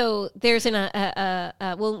 so there's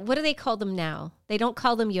well, what do they call them now? They don't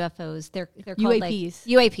call them UFOs. They're called UAPs.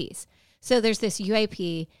 Like UAPs. So there's this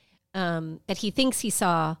UAP that he thinks he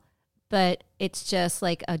saw, but it's just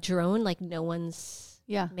like a drone. Like no one's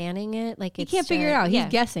manning it. Like he can't figure it out. He's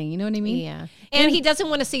guessing. You know what I mean? Yeah. And he doesn't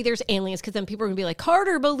want to say there's aliens because then people are gonna be like,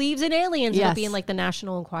 Carter believes in aliens. Yes. It'll be in like the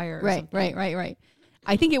National Enquirer. Or something. Right.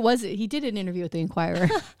 I think he did an interview with the Enquirer,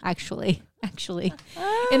 actually.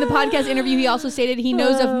 In the podcast interview, he also stated he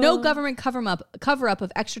knows of no government cover-up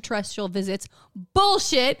of extraterrestrial visits,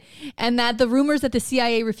 bullshit, and that the rumors that the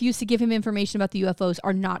CIA refused to give him information about the UFOs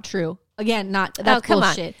are not true. Again, that's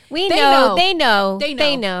bullshit. On. They know.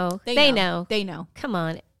 They know. Come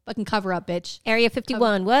on. Fucking cover up, bitch. Area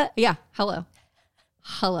 51, what? Yeah, hello.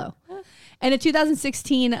 And a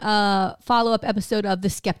 2016 follow-up episode of The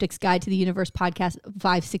Skeptic's Guide to the Universe podcast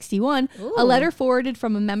 561, a letter forwarded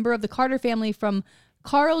from a member of the Carter family from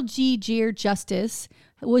Carl G. Geer Justice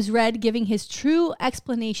was read giving his true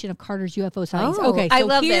explanation of Carter's UFO sightings. Okay, so I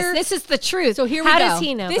love this. This is the truth. So here we go. How does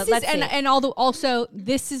he know? This is, and also,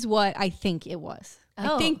 this is what I think it was.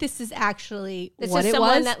 I think this is actually what it was. This is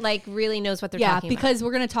someone that like really knows what they're talking about. Yeah, because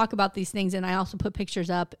we're going to talk about these things, and I also put pictures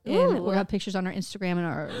up, and we'll have pictures on our Instagram and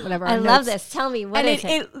our whatever. I love this. Tell me, what is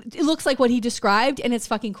it? It looks like what he described, and it's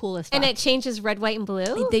fucking cool as fuck. And it changes red, white, and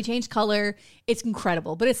blue? They change color. It's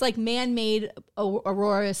incredible, but it's like man-made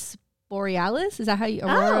auroras borealis. Is that how you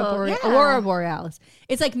aurora borealis?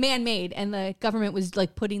 It's like man-made, and the government was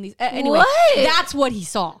like putting these. Anyway, that's what he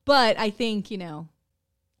saw. But I think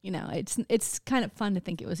it's kind of fun to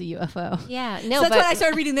think it was a UFO. Yeah, no. So that's when I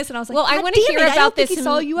started reading this, and I was like, well, I want to hear about this. He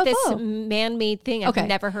saw a UFO. This man-made thing. I've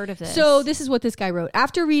never heard of this. So this is what this guy wrote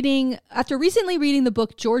after recently reading the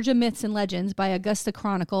book Georgia Myths and Legends by Augusta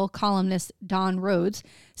Chronicle columnist Don Rhodes,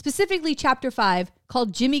 specifically Chapter 5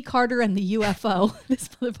 called Jimmy Carter and the UFO. This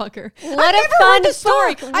motherfucker. What a fun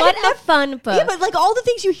story! What a fun book. Yeah, but like all the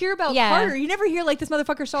things you hear about Carter, you never hear like this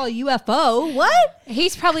motherfucker saw a UFO. What?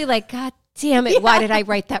 He's probably like, God damn it, why did I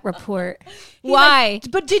write that report? Why?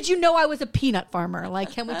 Like, but did you know I was a peanut farmer?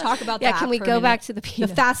 Like, can we talk about that? Yeah, can we go back to the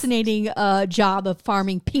peanuts? The fascinating job of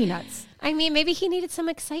farming peanuts. I mean, maybe he needed some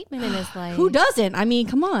excitement in his life. Who doesn't? I mean,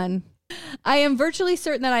 come on. I am virtually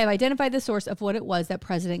certain that I have identified the source of what it was that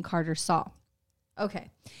President Carter saw. Okay.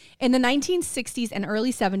 In the 1960s and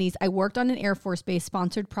early 70s, I worked on an Air Force Base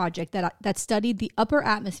sponsored project that studied the upper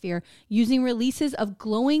atmosphere using releases of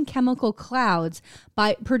glowing chemical clouds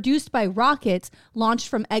produced by rockets launched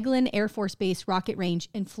from Eglin Air Force Base rocket range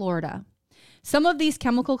in Florida. Some of these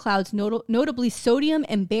chemical clouds, notably sodium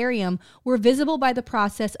and barium, were visible by the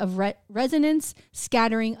process of resonance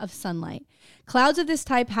scattering of sunlight. Clouds of this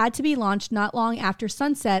type had to be launched not long after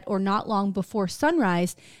sunset or not long before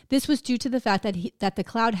sunrise. This was due to the fact that the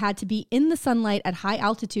cloud had to be in the sunlight at high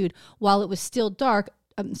altitude while it was still dark.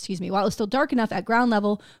 While it was still dark enough at ground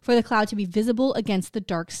level for the cloud to be visible against the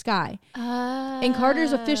dark sky. In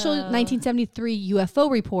Carter's official 1973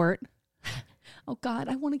 UFO report, oh God,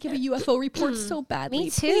 I want to give a UFO report so badly. Me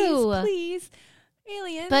too. Please.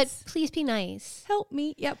 Aliens. But please be nice. Help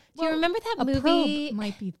me. Yep. Do you remember that movie? Probe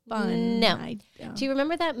might be fun. No. Do you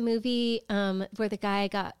remember that movie where the guy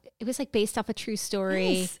it was like based off a true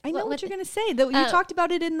story? Yes, I know what you're going to say. You talked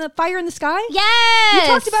about it in the Fire in the Sky? Yes. You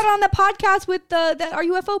talked about it on the podcast with our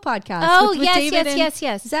UFO podcast. Oh, with yes, David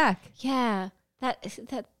yes. Zach. Yeah.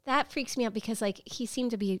 That freaks me out because like he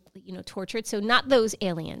seemed to be, tortured. So not those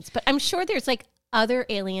aliens, but I'm sure there's like other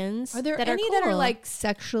aliens. Are there that any are cool, that are like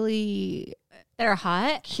sexually that are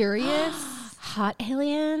hot? Curious? Hot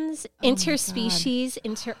aliens, interspecies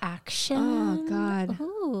interaction. Oh God.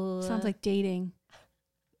 Ooh. Sounds like dating.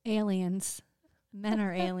 Aliens. Men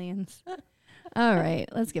are aliens. All right,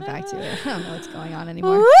 let's get back to it. I don't know what's going on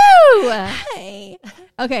anymore. Woo! Hey.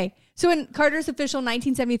 Okay, so in Carter's official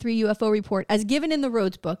 1973 UFO report, as given in the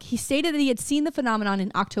Rhodes book, he stated that he had seen the phenomenon in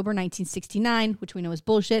October 1969, which we know is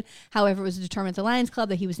bullshit. However, it was determined at the Lions Club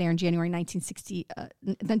that he was there in January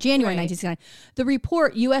 1969. The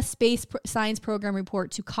report, U.S. Space Science Program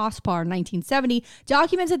Report to COSPAR 1970,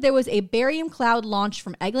 documents that there was a barium cloud launched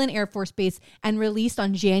from Eglin Air Force Base and released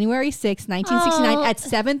on January 6, 1969 at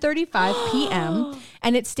 7:35 p.m.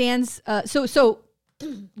 And it stands,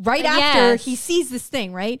 right after he sees this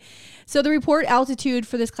thing, right? So the report altitude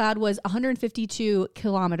for this cloud was 152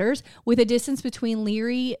 kilometers with a distance between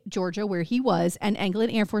Leary, Georgia, where he was, and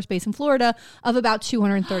Eglin Air Force Base in Florida of about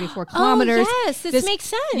 234 kilometers. Oh, yes, this makes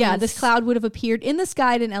sense. Yeah, this cloud would have appeared in the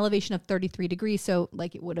sky at an elevation of 33 degrees. So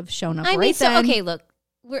like it would have shown up then. Okay, look.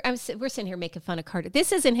 We're sitting here making fun of Carter.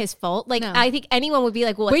 This isn't his fault. Like, No. I think anyone would be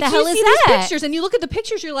like, well, what Wait the till hell you is see that? these pictures, and you look at the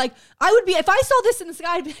pictures, you're like, I would be, if I saw this in the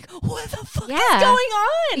sky, I'd be like, what the fuck is going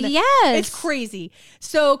on? Yes. It's crazy.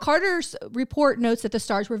 So Carter's report notes that the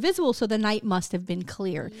stars were visible, so the night must have been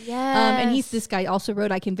clear. Yes. And this guy also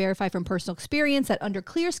wrote, I can verify from personal experience that under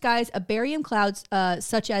clear skies, a barium cloud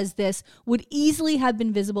such as this would easily have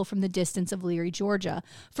been visible from the distance of Leary, Georgia.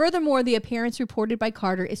 Furthermore, the appearance reported by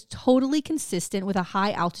Carter is totally consistent with a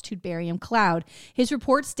high altitude barium cloud. His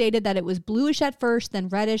report stated that it was bluish at first, then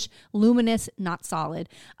reddish, luminous, not solid.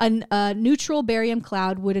 A neutral barium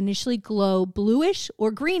cloud would initially glow bluish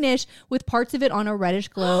or greenish with parts of it on a reddish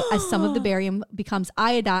glow as some of the barium becomes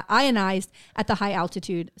ionized at the high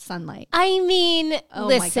altitude sunlight. I mean, Oh my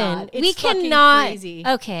listen, God. It's we fucking cannot. crazy.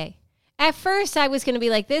 Okay. At first, I was going to be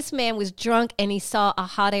like, this man was drunk and he saw a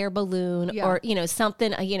hot air balloon or,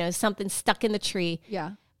 something stuck in the tree.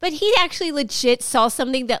 Yeah. But he actually legit saw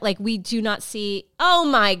something that like we do not see. Oh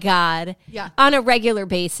my God. Yeah. On a regular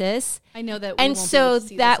basis. I know that. And so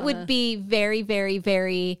that would be very, very,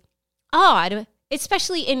 very odd,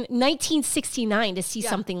 especially in 1969 to see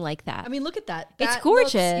something like that. I mean, look at that. It's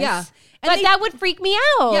gorgeous. Yeah. But that would freak me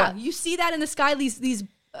out. Yeah. You see that in the sky, these.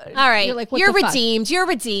 All right. You're like, what You're the fuck? redeemed. You're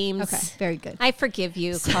redeemed. Okay. Very good. I forgive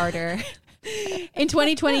you, Carter. In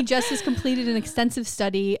 2020, Justice completed an extensive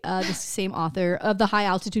study, the same author, of the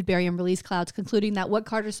high-altitude barium release clouds, concluding that what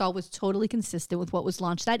Carter saw was totally consistent with what was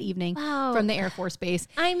launched that evening from the Air Force Base.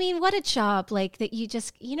 I mean, what a job, like, that you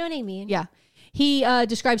just, you know what I mean? Yeah. He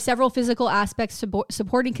described several physical aspects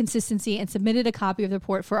supporting consistency and submitted a copy of the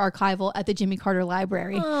report for archival at the Jimmy Carter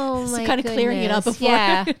Library. Oh, so my kind of clearing it up goodness. before.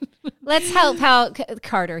 Yeah. Let's help out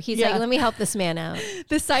Carter. He's like, let me help this man out.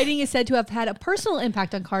 The sighting is said to have had a personal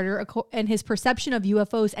impact on Carter and his perception of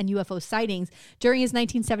UFOs and UFO sightings. During his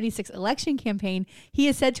 1976 election campaign, he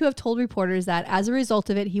is said to have told reporters that as a result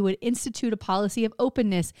of it, he would institute a policy of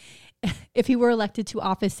openness if he were elected to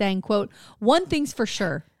office, saying, quote, "One thing's for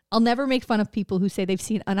sure. I'll never make fun of people who say they've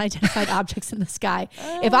seen unidentified objects in the sky.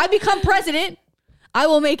 If I become president, I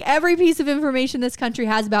will make every piece of information this country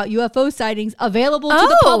has about UFO sightings available to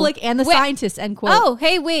the public and the scientists," end quote. Oh,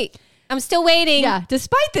 hey, wait. I'm still waiting. Yeah,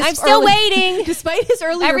 despite this, I'm still waiting. Despite his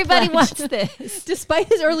earlier Everybody pledge, wants this. Despite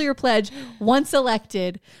his earlier pledge, once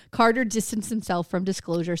elected, Carter distanced himself from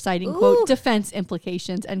disclosure, citing, quote, defense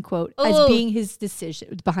implications, end quote, as being his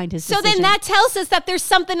decision, behind his decision. So then that tells us that there's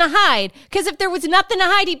something to hide. Because if there was nothing to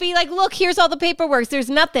hide, he'd be like, look, here's all the paperwork. There's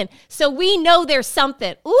nothing. So we know there's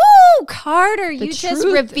something. Ooh, Carter, you just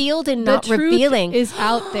revealed and not revealing. The truth is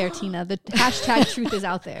out there, Tina. The hashtag truth is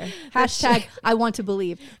out there. Hashtag I want to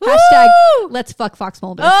believe. Hashtag let's fuck Fox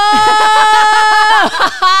Mulder. Oh!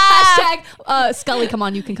 Hashtag Scully, come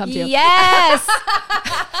on, you can come too. Yes.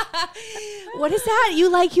 What is that? You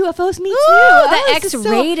like UFOs? Me too. Ooh, the this is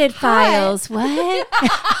X-rated so files. What?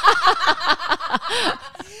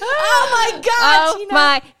 Oh my God. Oh Tina.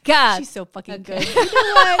 my God. She's so fucking good. You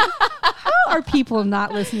know what? How are people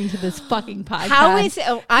not listening to this fucking podcast? How is it?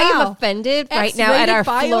 Oh, I am How? offended right now at X-rated our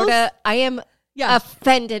files? Florida. I am Yeah.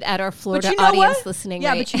 offended at our Florida But you know audience what? listening.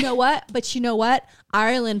 Yeah, right? but you know what?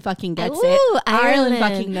 Ireland fucking gets Ooh, it. Ireland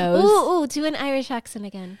fucking knows. Ooh, do an Irish accent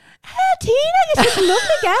again. Hey, Tina, you're such a lovely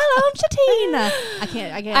girl, aren't you, Tina? I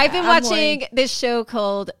can't. I've been I'm watching this show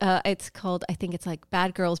called, I think it's like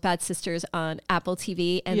Bad Girls, Bad Sisters on Apple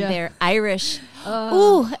TV, and they're Irish.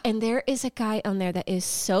 Ooh, and there is a guy on there that is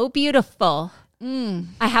so beautiful.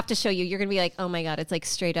 I have to show you. You're going to be like, oh my God, it's like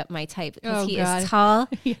straight up my type. Because he is tall,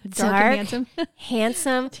 dark, and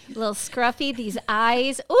handsome, a little scruffy, these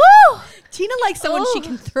eyes. Ooh! Tina likes someone she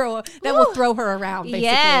can throw, that will throw her around, basically.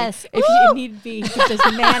 Yes. If she need be, to just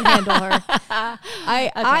manhandle her.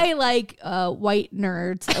 I like white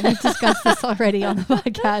nerds. We've discussed this already on the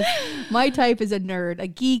podcast. My type is a nerd, a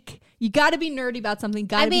geek. You got to be nerdy about something.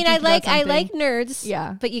 I like nerds.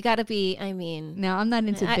 Yeah. But you got to be, No, I'm not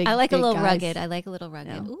into big I like big a little guys. rugged. I like a little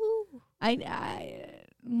rugged. No. Ooh.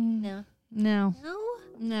 No. No.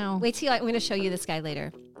 No. Wait till I'm going to show you this guy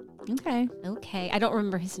later. Okay. Okay. I don't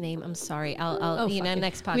remember his name. I'm sorry. I'll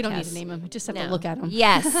next podcast. We don't need to name him. We just have to look at him.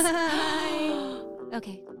 Yes.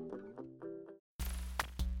 Okay.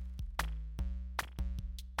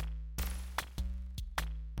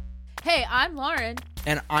 Hey, I'm Lauren.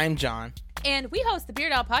 And I'm John. And we host the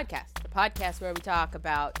Beard Owl Podcast, the podcast where we talk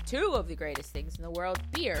about two of the greatest things in the world,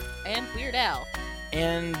 beer and Weird Al.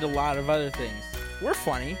 And a lot of other things. We're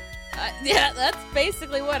funny. Yeah, that's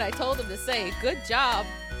basically what I told him to say. Good job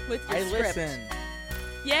with your script. Listen.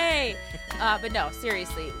 Yay! But no,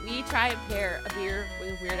 seriously, we try and pair a beer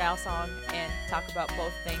with a Weird Al song and talk about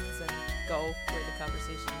both things and go where the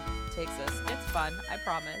conversation takes us. It's fun, I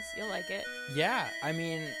promise. You'll like it. Yeah, I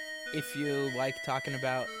mean, if you like talking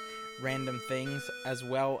about random things as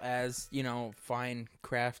well as, fine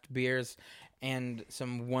craft beers and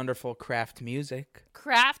some wonderful craft music.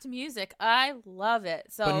 Craft music, I love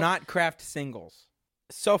it. But not craft singles.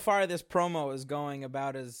 So far, this promo is going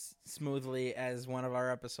about as smoothly as one of our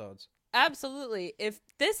episodes. Absolutely. If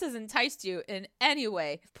this has enticed you in any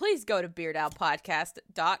way, please go to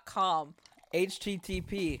beardowlpodcast.com.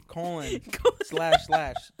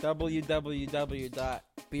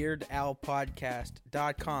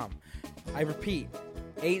 http://www.beardowlpodcast.com. I repeat,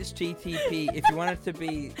 http if you want it to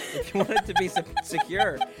be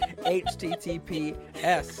secure,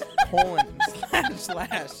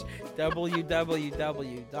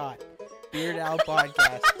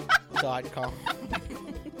 https://www.beardowlpodcast.com.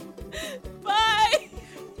 Bye.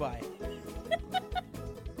 Bye.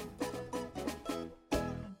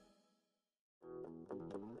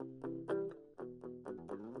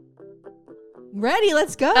 Ready,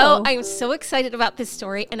 let's go. Oh, I'm so excited about this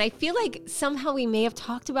story. And I feel like somehow we may have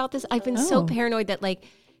talked about this. I've been so paranoid that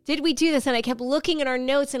did we do this? And I kept looking at our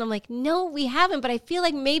notes and I'm like, no, we haven't. But I feel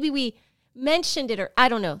like maybe we mentioned it or I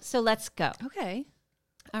don't know. So let's go. Okay.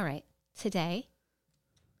 All right. Today,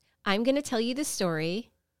 I'm going to tell you the story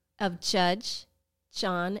of Judge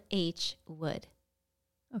John H. Wood.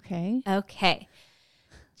 Okay. Okay.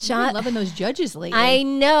 John, I'm loving those judges lately. I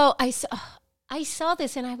know. I saw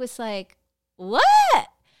this and I was like, what?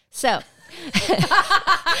 So, what?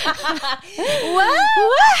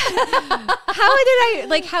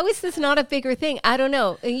 How is this not a bigger thing? I don't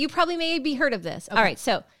know. You probably maybe heard of this. Okay. All right.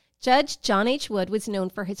 So, Judge John H. Wood was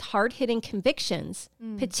known for his hard-hitting convictions,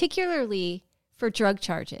 particularly for drug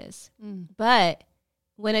charges. But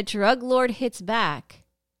when a drug lord hits back,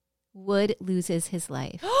 Wood loses his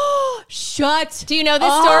life. Shut. Do you know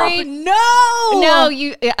this story? No. No,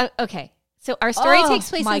 you. Okay. So our story takes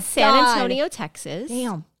place in San Antonio, Texas.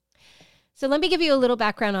 Damn. So let me give you a little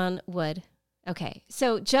background on Wood. Okay.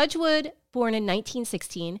 So Judge Wood, born in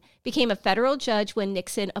 1916, became a federal judge when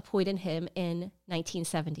Nixon appointed him in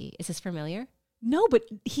 1970. Is this familiar? No, but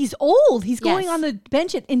he's old. He's going on the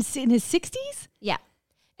bench in his 60s? Yeah.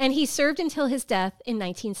 And he served until his death in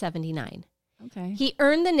 1979. Okay. He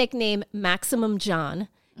earned the nickname Maximum John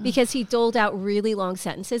because he doled out really long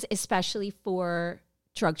sentences, especially for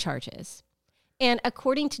drug charges. And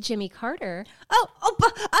according to Jimmy Carter,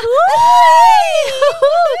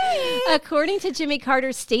 according to Jimmy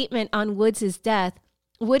Carter's statement on Woods' death,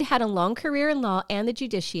 Wood had a long career in law and the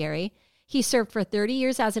judiciary. He served for 30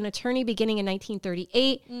 years as an attorney beginning in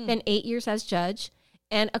 1938, then 8 years as judge.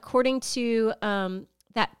 And according to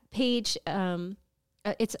that page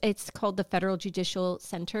it's called the Federal Judicial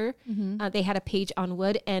Center. They had a page on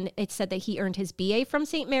Wood, and it said that he earned his BA from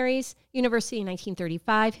St. Mary's University in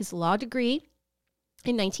 1935, his law degree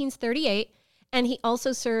in 1938, and he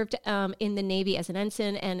also served in the Navy as an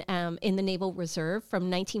ensign and in the Naval Reserve from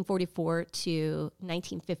 1944 to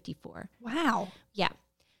 1954. Wow. Yeah.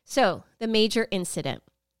 So the major incident.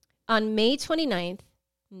 On May 29th,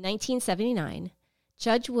 1979,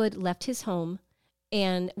 Judge Wood left his home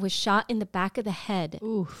and was shot in the back of the head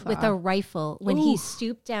with a rifle when he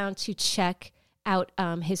stooped down to check out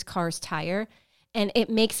his car's tire. And it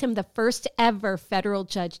makes him the first ever federal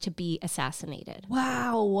judge to be assassinated.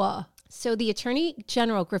 Wow. So the Attorney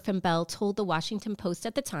General Griffin Bell told the Washington Post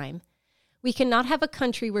at the time, "We cannot have a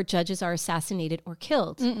country where judges are assassinated or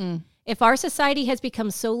killed. If our society has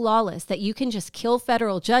become so lawless that you can just kill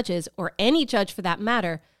federal judges, or any judge for that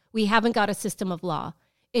matter, we haven't got a system of law.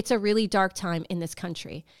 It's a really dark time in this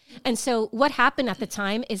country." And so what happened at the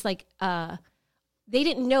time is like, they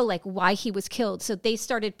didn't know like why he was killed. So they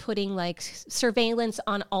started putting like surveillance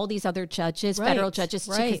on all these other judges, federal judges,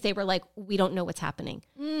 because they were like, we don't know what's happening.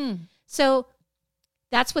 So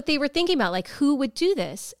that's what they were thinking about, like who would do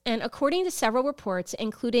this? And according to several reports,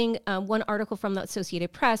 including one article from the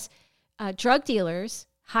Associated Press, drug dealers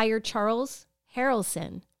hired Charles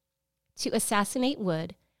Harrelson to assassinate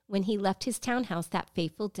Wood when he left his townhouse that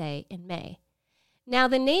fateful day in May. Now,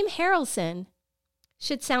 the name Harrelson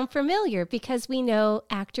should sound familiar because we know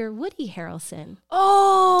actor Woody Harrelson.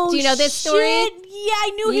 Oh, do you know this story? Shit. Yeah, I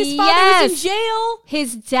knew his father was in jail.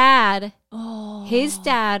 His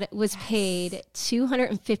dad was paid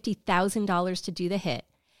 $250,000 to do the hit.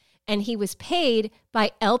 And he was paid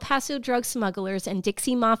by El Paso drug smugglers and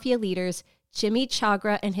Dixie Mafia leaders, Jimmy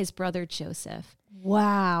Chagra and his brother Joseph.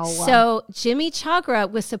 Wow. So Jimmy Chagra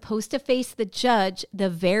was supposed to face the judge the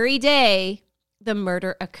very day the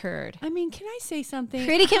murder occurred. I mean, can I say something?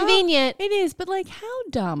 Pretty convenient. It is, but like, how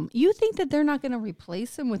dumb? You think that they're not going to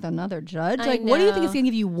replace him with another judge? I Like, what do you think know. it's going to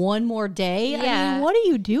give you one more day? I Yeah. mean, what are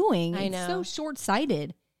you doing? I It's know. so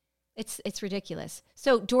short-sighted. It's ridiculous.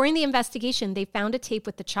 So during the investigation, they found a tape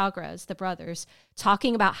with the Chagras, the brothers,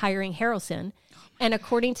 talking about hiring Harrelson. And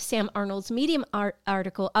according to Sam Arnold's Medium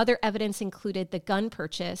article, other evidence included the gun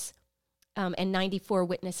purchase, and 94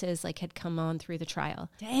 witnesses like had come on through the trial.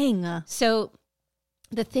 Dang. So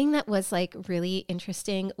the thing that was like really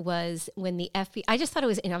interesting was when the FBI, I just thought it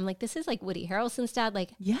was, and I'm like, this is like Woody Harrelson's dad.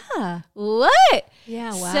 Like, Yeah. what?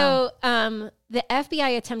 Yeah, wow. So the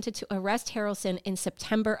FBI attempted to arrest Harrelson in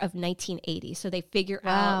September of 1980. So they figure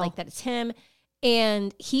out like that it's him.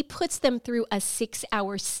 And he puts them through a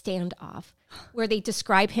 6-hour standoff where they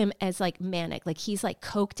describe him as like manic. Like he's like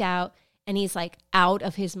coked out and he's like out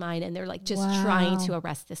of his mind. And they're like just trying to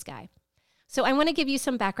arrest this guy. So I want to give you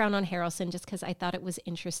some background on Harrelson just because I thought it was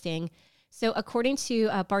interesting. So according to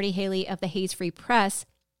Barty Haley of the Hayes Free Press,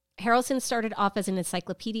 Harrelson started off as an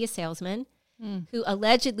encyclopedia salesman who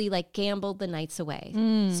allegedly like gambled the nights away.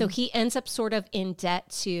 So he ends up sort of in debt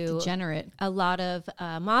to Degenerate. a lot of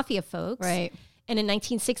mafia folks. Right. And in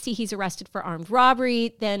 1960, he's arrested for armed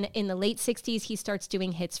robbery. Then in the late 60s, he starts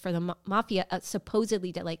doing hits for the mafia,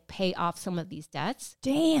 supposedly to like pay off some of these debts.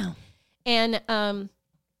 Damn. And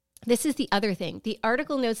this is the other thing. The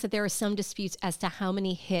article notes that there are some disputes as to how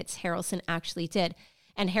many hits Harrelson actually did.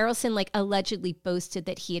 And Harrelson like allegedly boasted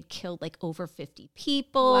that he had killed like over 50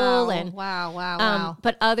 people. Wow.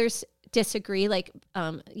 But others disagree. Like,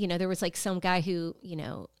 there was like some guy who,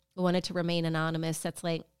 wanted to remain anonymous. That's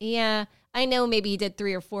like, yeah, I know maybe he did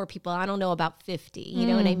 3 or 4 people. I don't know about 50. You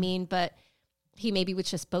know what I mean? But he maybe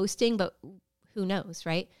was just boasting, but who knows,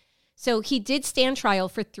 right? So he did stand trial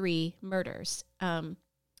for 3 murders.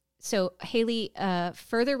 So Haley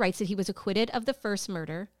further writes that he was acquitted of the first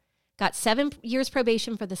murder, got 7 years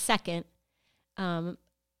probation for the second, and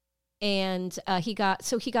he got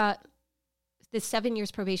the 7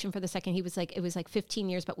 years probation for the second. He was like, it was like 15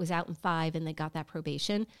 years, but was out in 5, and they got that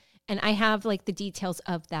probation. And I have like the details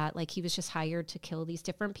of that. Like he was just hired to kill these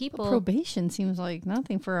different people. But probation seems like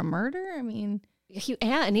nothing for a murder. I mean,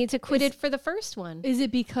 and he's acquitted for the first one. is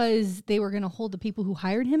it because they were going to hold the people who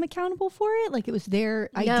hired him accountable for it? Like it was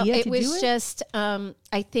their idea to do it? It was just,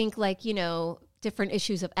 I think like, different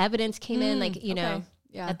issues of evidence came in, like,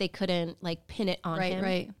 that they couldn't like pin it on him.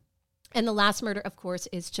 Right. And the last murder, of course,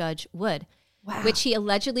 is Judge Wood, which he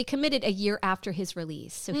allegedly committed a year after his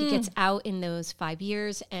release. So he gets out in those 5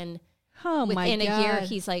 years, and within a year,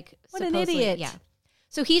 he's like, what an idiot. Yeah.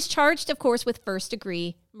 So he's charged, of course, with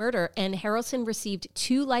first-degree murder, and Harrelson received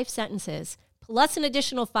 2 life sentences plus an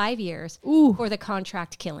additional 5 years for the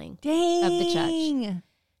contract killing of the judge.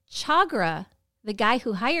 Chagra, the guy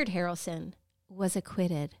who hired Harrelson, was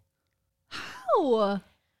acquitted. How?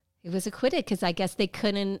 He was acquitted because I guess they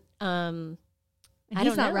couldn't. And I he's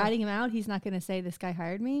don't not know. ratting him out. He's not going to say this guy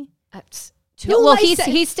hired me. Well, life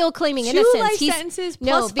he's still claiming 2 innocence. life He's, sentences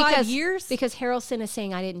no, plus 5 years. because Harrelson is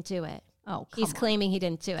saying I didn't do it. Oh, He's claiming he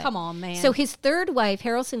didn't do it. Come on, man. So his third wife,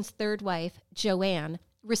 Harrelson's third wife, Joanne,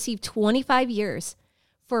 received 25 years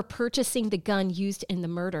for purchasing the gun used in the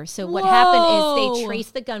murder. So what happened is they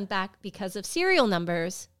traced the gun back because of serial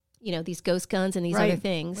numbers, you know, these ghost guns and these other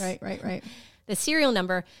things. Right. The serial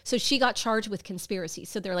number. So she got charged with conspiracy.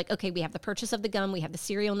 So they're like, okay, we have the purchase of the gun. We have the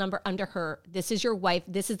serial number under her. This is your wife.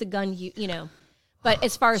 This is the gun you know. But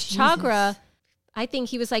as far as Chagra, I think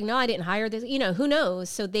he was like, no, I didn't hire this. You know, who knows?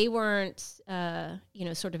 So they weren't, you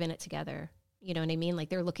know, sort of in it together. You know what I mean? Like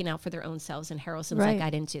they're looking out for their own selves. And Harrelson's like, I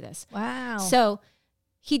didn't do this. Wow. So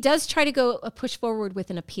he does try to go push forward with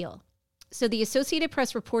an appeal. So the Associated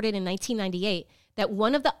Press reported in 1998 that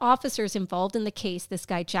one of the officers involved in the case, this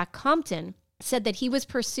guy, Jack Compton, said that he was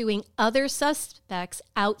pursuing other suspects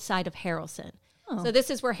outside of Harrelson. So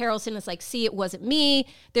this is where Harrelson is like, see, it wasn't me.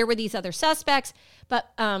 There were these other suspects. But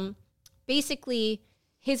basically,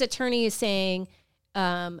 his attorney is saying,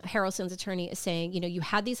 Harrelson's attorney is saying, you know, you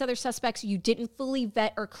had these other suspects. You didn't fully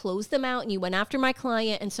vet or close them out, and you went after my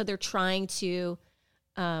client. And so they're trying to...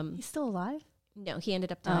 he's still alive? No, he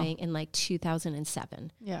ended up dying in like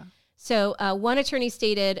 2007. Yeah. So one attorney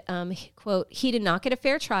stated, quote, he did not get a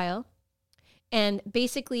fair trial. And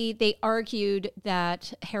basically, they argued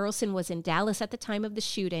that Harrelson was in Dallas at the time of the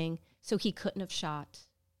shooting, so he couldn't have shot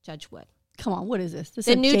Judge Wood. Come on, what is this? This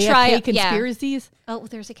The is new JFK trial- conspiracies? Oh, well,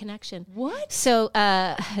 there's a connection. What? So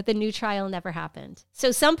the new trial never happened.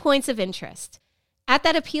 So some points of interest. At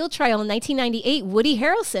that appeal trial in 1998, Woody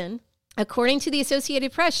Harrelson, according to the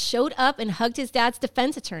Associated Press, showed up and hugged his dad's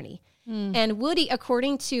defense attorney. And Woody,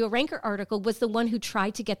 according to a Ranker article, was the one who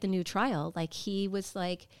tried to get the new trial. Like he was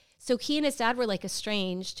like... So he and his dad were like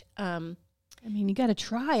estranged. I mean, you got to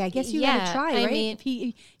try. I guess you got to try, right? I mean,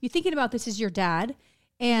 if you're thinking about this as your dad,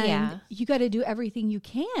 and Yeah. you got to do everything you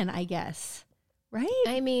can, I guess, right?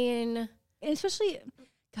 I mean, And especially,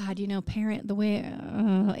 God, you know, parent the way,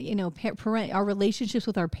 you know, parent, our relationships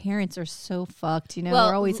with our parents are so fucked. You know, Well,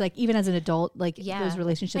 we're always like, even as an adult, like yeah. those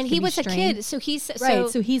relationships. And can he be was a strained. kid, so he's Right,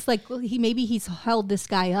 so he's like, well, he's held this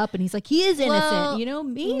guy up, and he's like, he is innocent, Well, you know?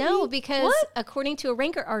 Maybe. No, because What? according to a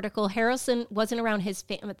Ranker article, Harrelson wasn't around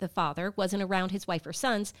the father, wasn't around his wife or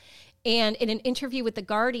sons. And in an interview with The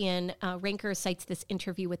Guardian, Ranker cites this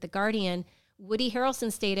interview with The Guardian, Woody Harrelson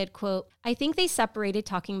stated, quote, I think they separated,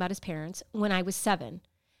 talking about his parents, when I was 7.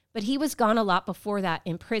 But he was gone a lot before that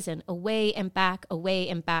in prison, away and back, away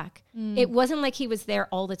and back. It wasn't like he was there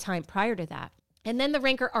all the time prior to that. And then the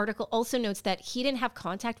Ranker article also notes that he didn't have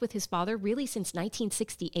contact with his father really since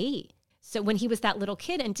 1968. So when he was that little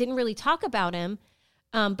kid and didn't really talk about him.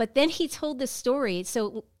 But then he told this story.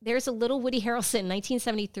 So there's a little Woody Harrelson,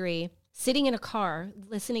 1973, sitting in a car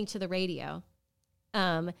listening to the radio.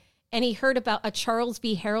 And he heard about a Charles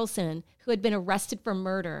B. Harrelson who had been arrested for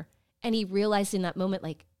murder. And he realized in that moment,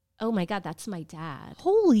 like, oh my God, that's my dad.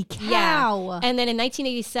 Holy cow. Yeah. And then in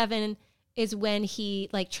 1987 is when he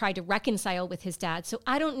like tried to reconcile with his dad. So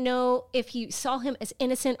I don't know if he saw him as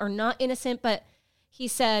innocent or not innocent, but he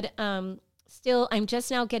said, still, I'm just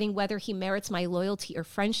now getting whether he merits my loyalty or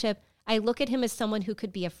friendship. I look at him as someone who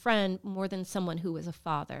could be a friend more than someone who was a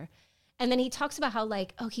father. And then he talks about how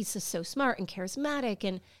like, oh, he's just so smart and charismatic.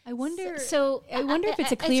 And I wonder. so I wonder if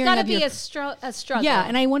it's a it's clearing got to of be your a struggle. Yeah,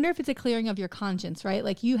 and I wonder if it's a clearing of your conscience, right?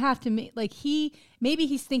 Like you have to like maybe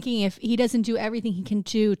he's thinking if he doesn't do everything he can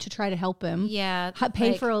do to try to help him, Yeah.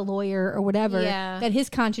 pay like- for a lawyer or whatever, Yeah. that his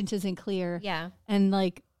conscience isn't clear. Yeah. And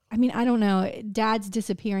like, I mean, I don't know. Dads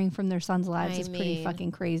disappearing from their sons' lives I is pretty mean,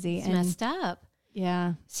 fucking crazy. It's And messed up.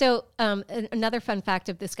 yeah, So another fun fact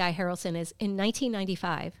of this guy Harrelson is in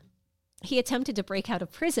 1995, he attempted to break out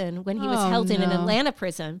of prison when he was Oh, held in an no. Atlanta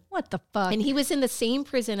prison. what the fuck? And he was in the same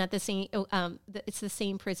prison at the same, it's the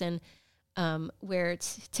same prison where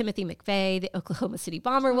Timothy McVeigh, the Oklahoma City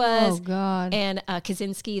bomber, was. Oh God. And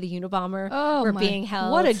Kaczynski, the Unabomber, Oh, were my- being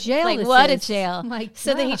held. what a jail Like, this what a is. jail. My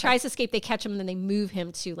So then he God. tries to escape. They catch him, and then they move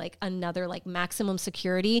him to like another like maximum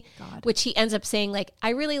security, God. which he ends up saying like, I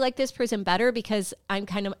really like this prison better because I'm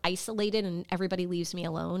kind of isolated and everybody leaves me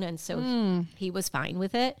alone. And so he was fine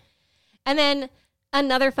with it. And then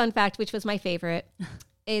another fun fact, which was my favorite,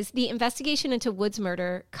 is the investigation into Wood's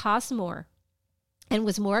murder cost more and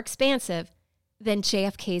was more expansive than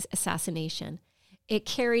JFK's assassination. It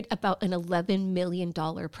carried about an $11 million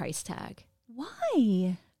price tag.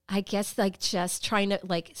 Why? I guess like just trying to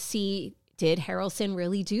like see, did Harrelson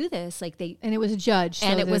really do this? Like they, And it was a judge, so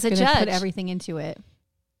And it they're was a gonna judge. Put everything into it.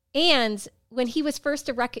 And when he was first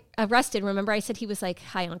arrested, remember I said he was like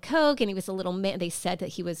high on coke and he was a little they said that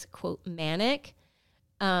he was, quote, manic.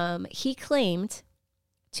 He claimed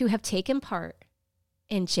to have taken part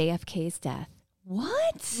in JFK's death.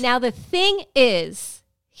 What? Now, the thing is,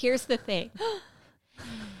 here's the thing.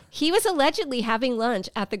 He was allegedly having lunch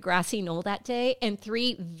at the Grassy Knoll that day, and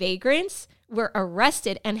 3 vagrants were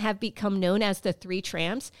arrested and have become known as the 3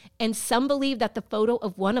 tramps. And some believe that the photo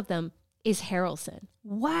of one of them is Harrelson.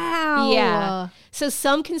 Wow. Yeah. So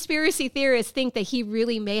some conspiracy theorists think that he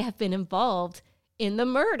really may have been involved in the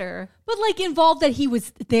murder. But like involved that he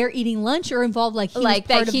was there eating lunch, or involved like he Like was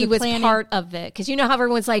part that of he the was planning? part of it. Because you know how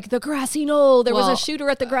everyone's like, the Grassy Knoll, there was Well, a shooter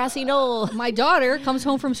at the Grassy Knoll. My daughter comes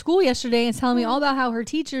home from school yesterday and is telling me all about how her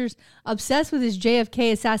teacher's obsessed with his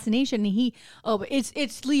JFK assassination. And but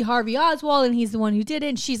it's Lee Harvey Oswald and he's the one who did it.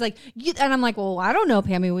 And she's like, and I'm like, well, I don't know,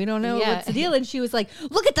 Pammy. We don't know what's the deal. And she was like,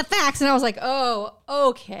 look at the facts. And I was like, oh,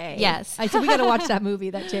 okay. Yes. I said, we got to watch that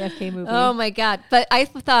movie, that JFK movie. Oh my God. But I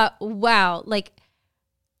thought, wow, like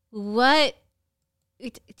what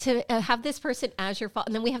to have this person as your fault.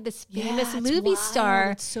 And then we have this famous it's movie wild.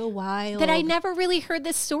 star It's so wild. that I never really heard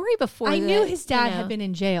this story before. I knew that, his dad you know. had been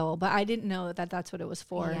in jail, but I didn't know that that's what it was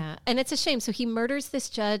for. Yeah. And it's a shame. So he murders this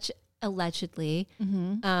judge allegedly for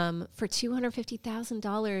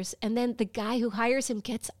 $250,000. And then the guy who hires him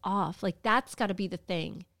gets off. Like that's got to be the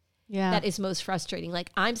thing. Yeah. That is most frustrating.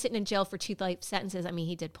 Like I'm sitting in jail for 2 life sentences. I mean,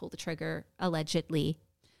 he did pull the trigger allegedly.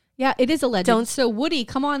 Yeah, it is alleged. So Woody,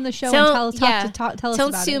 come on the show and tell us about it.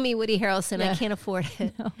 Don't sue me, Woody Harrelson. I can't afford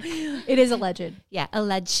it. No, it is alleged. Yeah,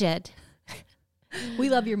 alleged. We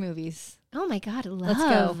love your movies. Oh my God, Let's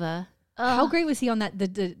go. How great was he on that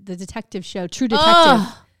the detective show, True Detective?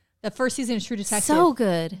 The first season of True Detective. So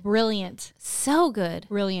good. Brilliant. So good.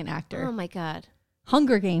 Brilliant actor. Oh my God.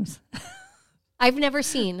 Hunger Games. I've never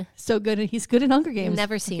seen. So good. He's good in Hunger Games.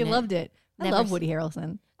 Never seen I it. Loved it. I love Woody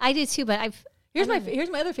Harrelson. I do too, but Here's my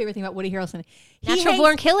other favorite thing about Woody Harrelson. Natural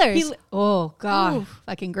Born Killers. Oh God,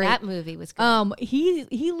 fucking great. That movie was good. He's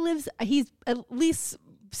at least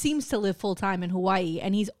seems to live full time in Hawaii,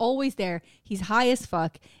 and he's always there. He's high as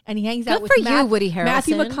fuck, and he hangs out with Woody Harrelson.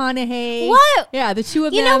 Matthew McConaughey. What? Yeah, the two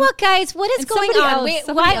of them. You know what, guys? What is And going somebody on? else, Wait,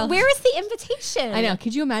 somebody else. where is the invitation? I know.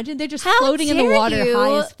 Could you imagine? They're just How floating in the dare water, you?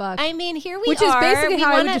 high as fuck. I mean, here we Which are. is basically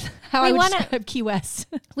how I would wanna- describe Key West.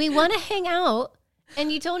 We want to hang out, and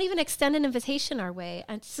you don't even extend an invitation our way.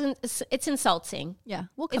 It's insulting. Yeah,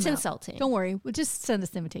 we'll come It's out. insulting. Don't worry. We'll just send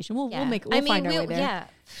us the invitation. We'll Yeah. we'll find our way there. Yeah,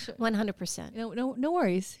 100%. No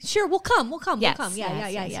worries. Sure, we'll come. Yes, we'll come. Yeah.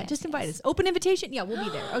 yes, Just yes, invite yes. us. Open invitation. Yeah, we'll be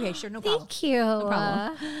there. Okay, sure, no problem. Thank you. No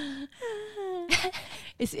problem.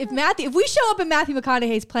 If we show up and Matthew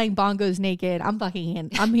McConaughey's playing bongos naked, I'm fucking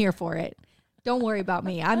in. I'm here for it. Don't worry about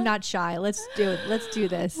me. I'm not shy. Let's do it. Let's do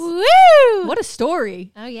this. Woo! What a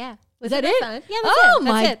story. Oh yeah. Was that it? Fun? Yeah. Oh That's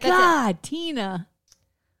my it. That's it. God, Tina.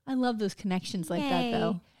 I love those connections like that Yay.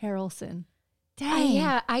 though. Harrelson. Dang.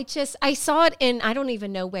 Yeah. I saw it in I don't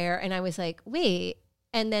even know where, and I was like, wait.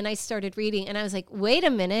 And then I started reading, and I was like, wait a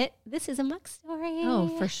minute, this is a Muck story. Oh,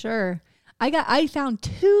 for sure. I found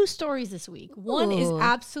 2 stories this week. One is Ooh.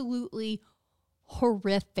 absolutely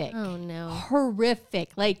horrific. Oh no.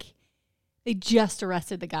 Horrific. Like they just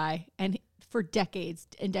arrested the guy and for decades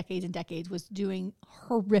and decades and decades was doing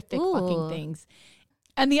horrific fucking Ooh. things.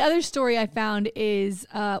 And the other story I found is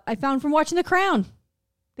I found from watching The Crown.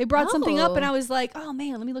 They brought something up and I was like, oh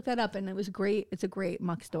man, let me look that up. And it was great. It's a great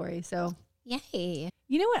Muck story. So Yay.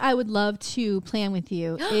 you know what I would love to plan with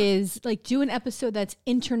you is like do an episode that's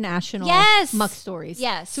international Muck stories.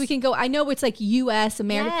 Yes. So we can go, I know it's like US,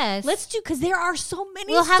 America. Yes. Let's do, because there are so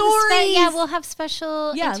many We'll have stories. we'll have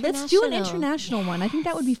special. Yeah, let's do an international one. I think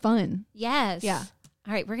that would be fun. Yes. Yeah.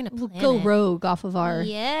 All right, we're gonna We'll plan go it. rogue off of our.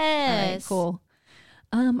 Yes. All right,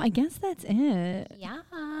 cool. I guess that's it. Yeah.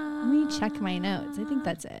 Let me check my notes. I think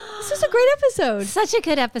that's it. This is a great episode. Such a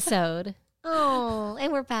good episode. Oh,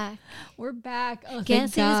 and we're back. We're back. Oh,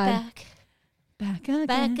 Guess thank who's God. back? Back again.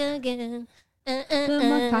 Back again.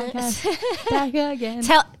 The Muck Podcast. Back again.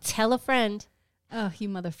 Tell a friend. Oh, you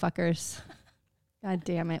motherfuckers. God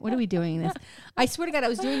damn it. What are we doing this? I swear to God, I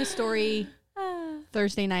was doing a story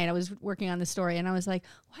Thursday night. I was working on the story and I was like,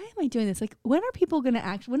 why am I doing this? Like, when are people going to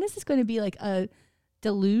act? When is this going to be like a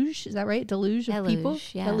deluge? Is that right? Deluge of people?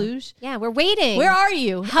 Yeah. Deluge? Yeah, we're waiting. Where are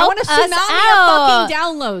you? I Help want a us tsunami out. of fucking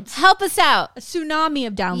downloads. Help us out. A tsunami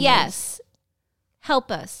of downloads. Yes. Help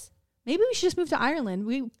us. Maybe we should just move to Ireland.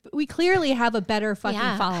 We clearly have a better fucking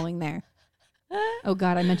Yeah. following there. Oh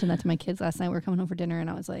God, I mentioned that to my kids last night. We were coming home for dinner and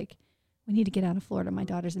I was like, we need to get out of Florida. My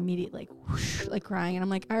daughter's immediately like, whoosh, like crying. And I'm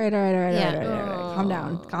like, all right. Yeah.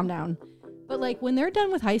 Calm down. But like when they're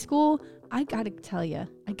done with high school, I got to tell you,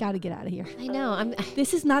 I got to get out of here. I know.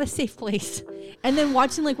 This is not a safe place. And then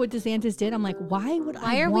watching like what DeSantis did, I'm like, why would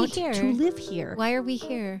I want to live here? Why are we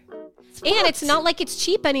here? And it's not like it's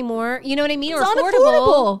cheap anymore. You know what I mean? It's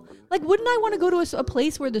unaffordable. Like, wouldn't I want to go to a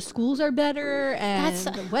place where the schools are better and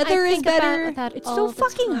the weather is better? It's so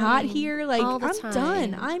fucking hot here. Like, I'm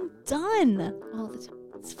done. I'm done. All the time.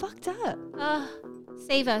 It's fucked up.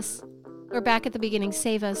 Save us. We're back at the beginning.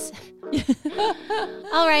 Save us.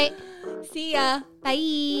 All right. See ya.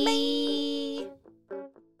 Bye.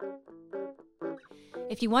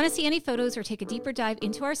 If you want to see any photos or take a deeper dive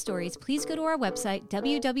into our stories, please go to our website,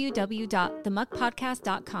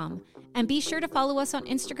 www.themuckpodcast.com. And be sure to follow us on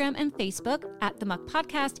Instagram and Facebook at The Muck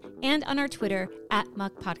Podcast and on our Twitter at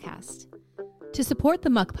Muck Podcast. To support the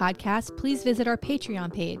Muck Podcast, please visit our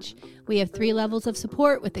Patreon page. We have 3 levels of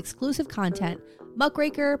support with exclusive content: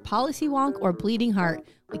 Muckraker, Policy Wonk, or Bleeding Heart.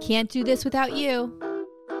 We can't do this without you.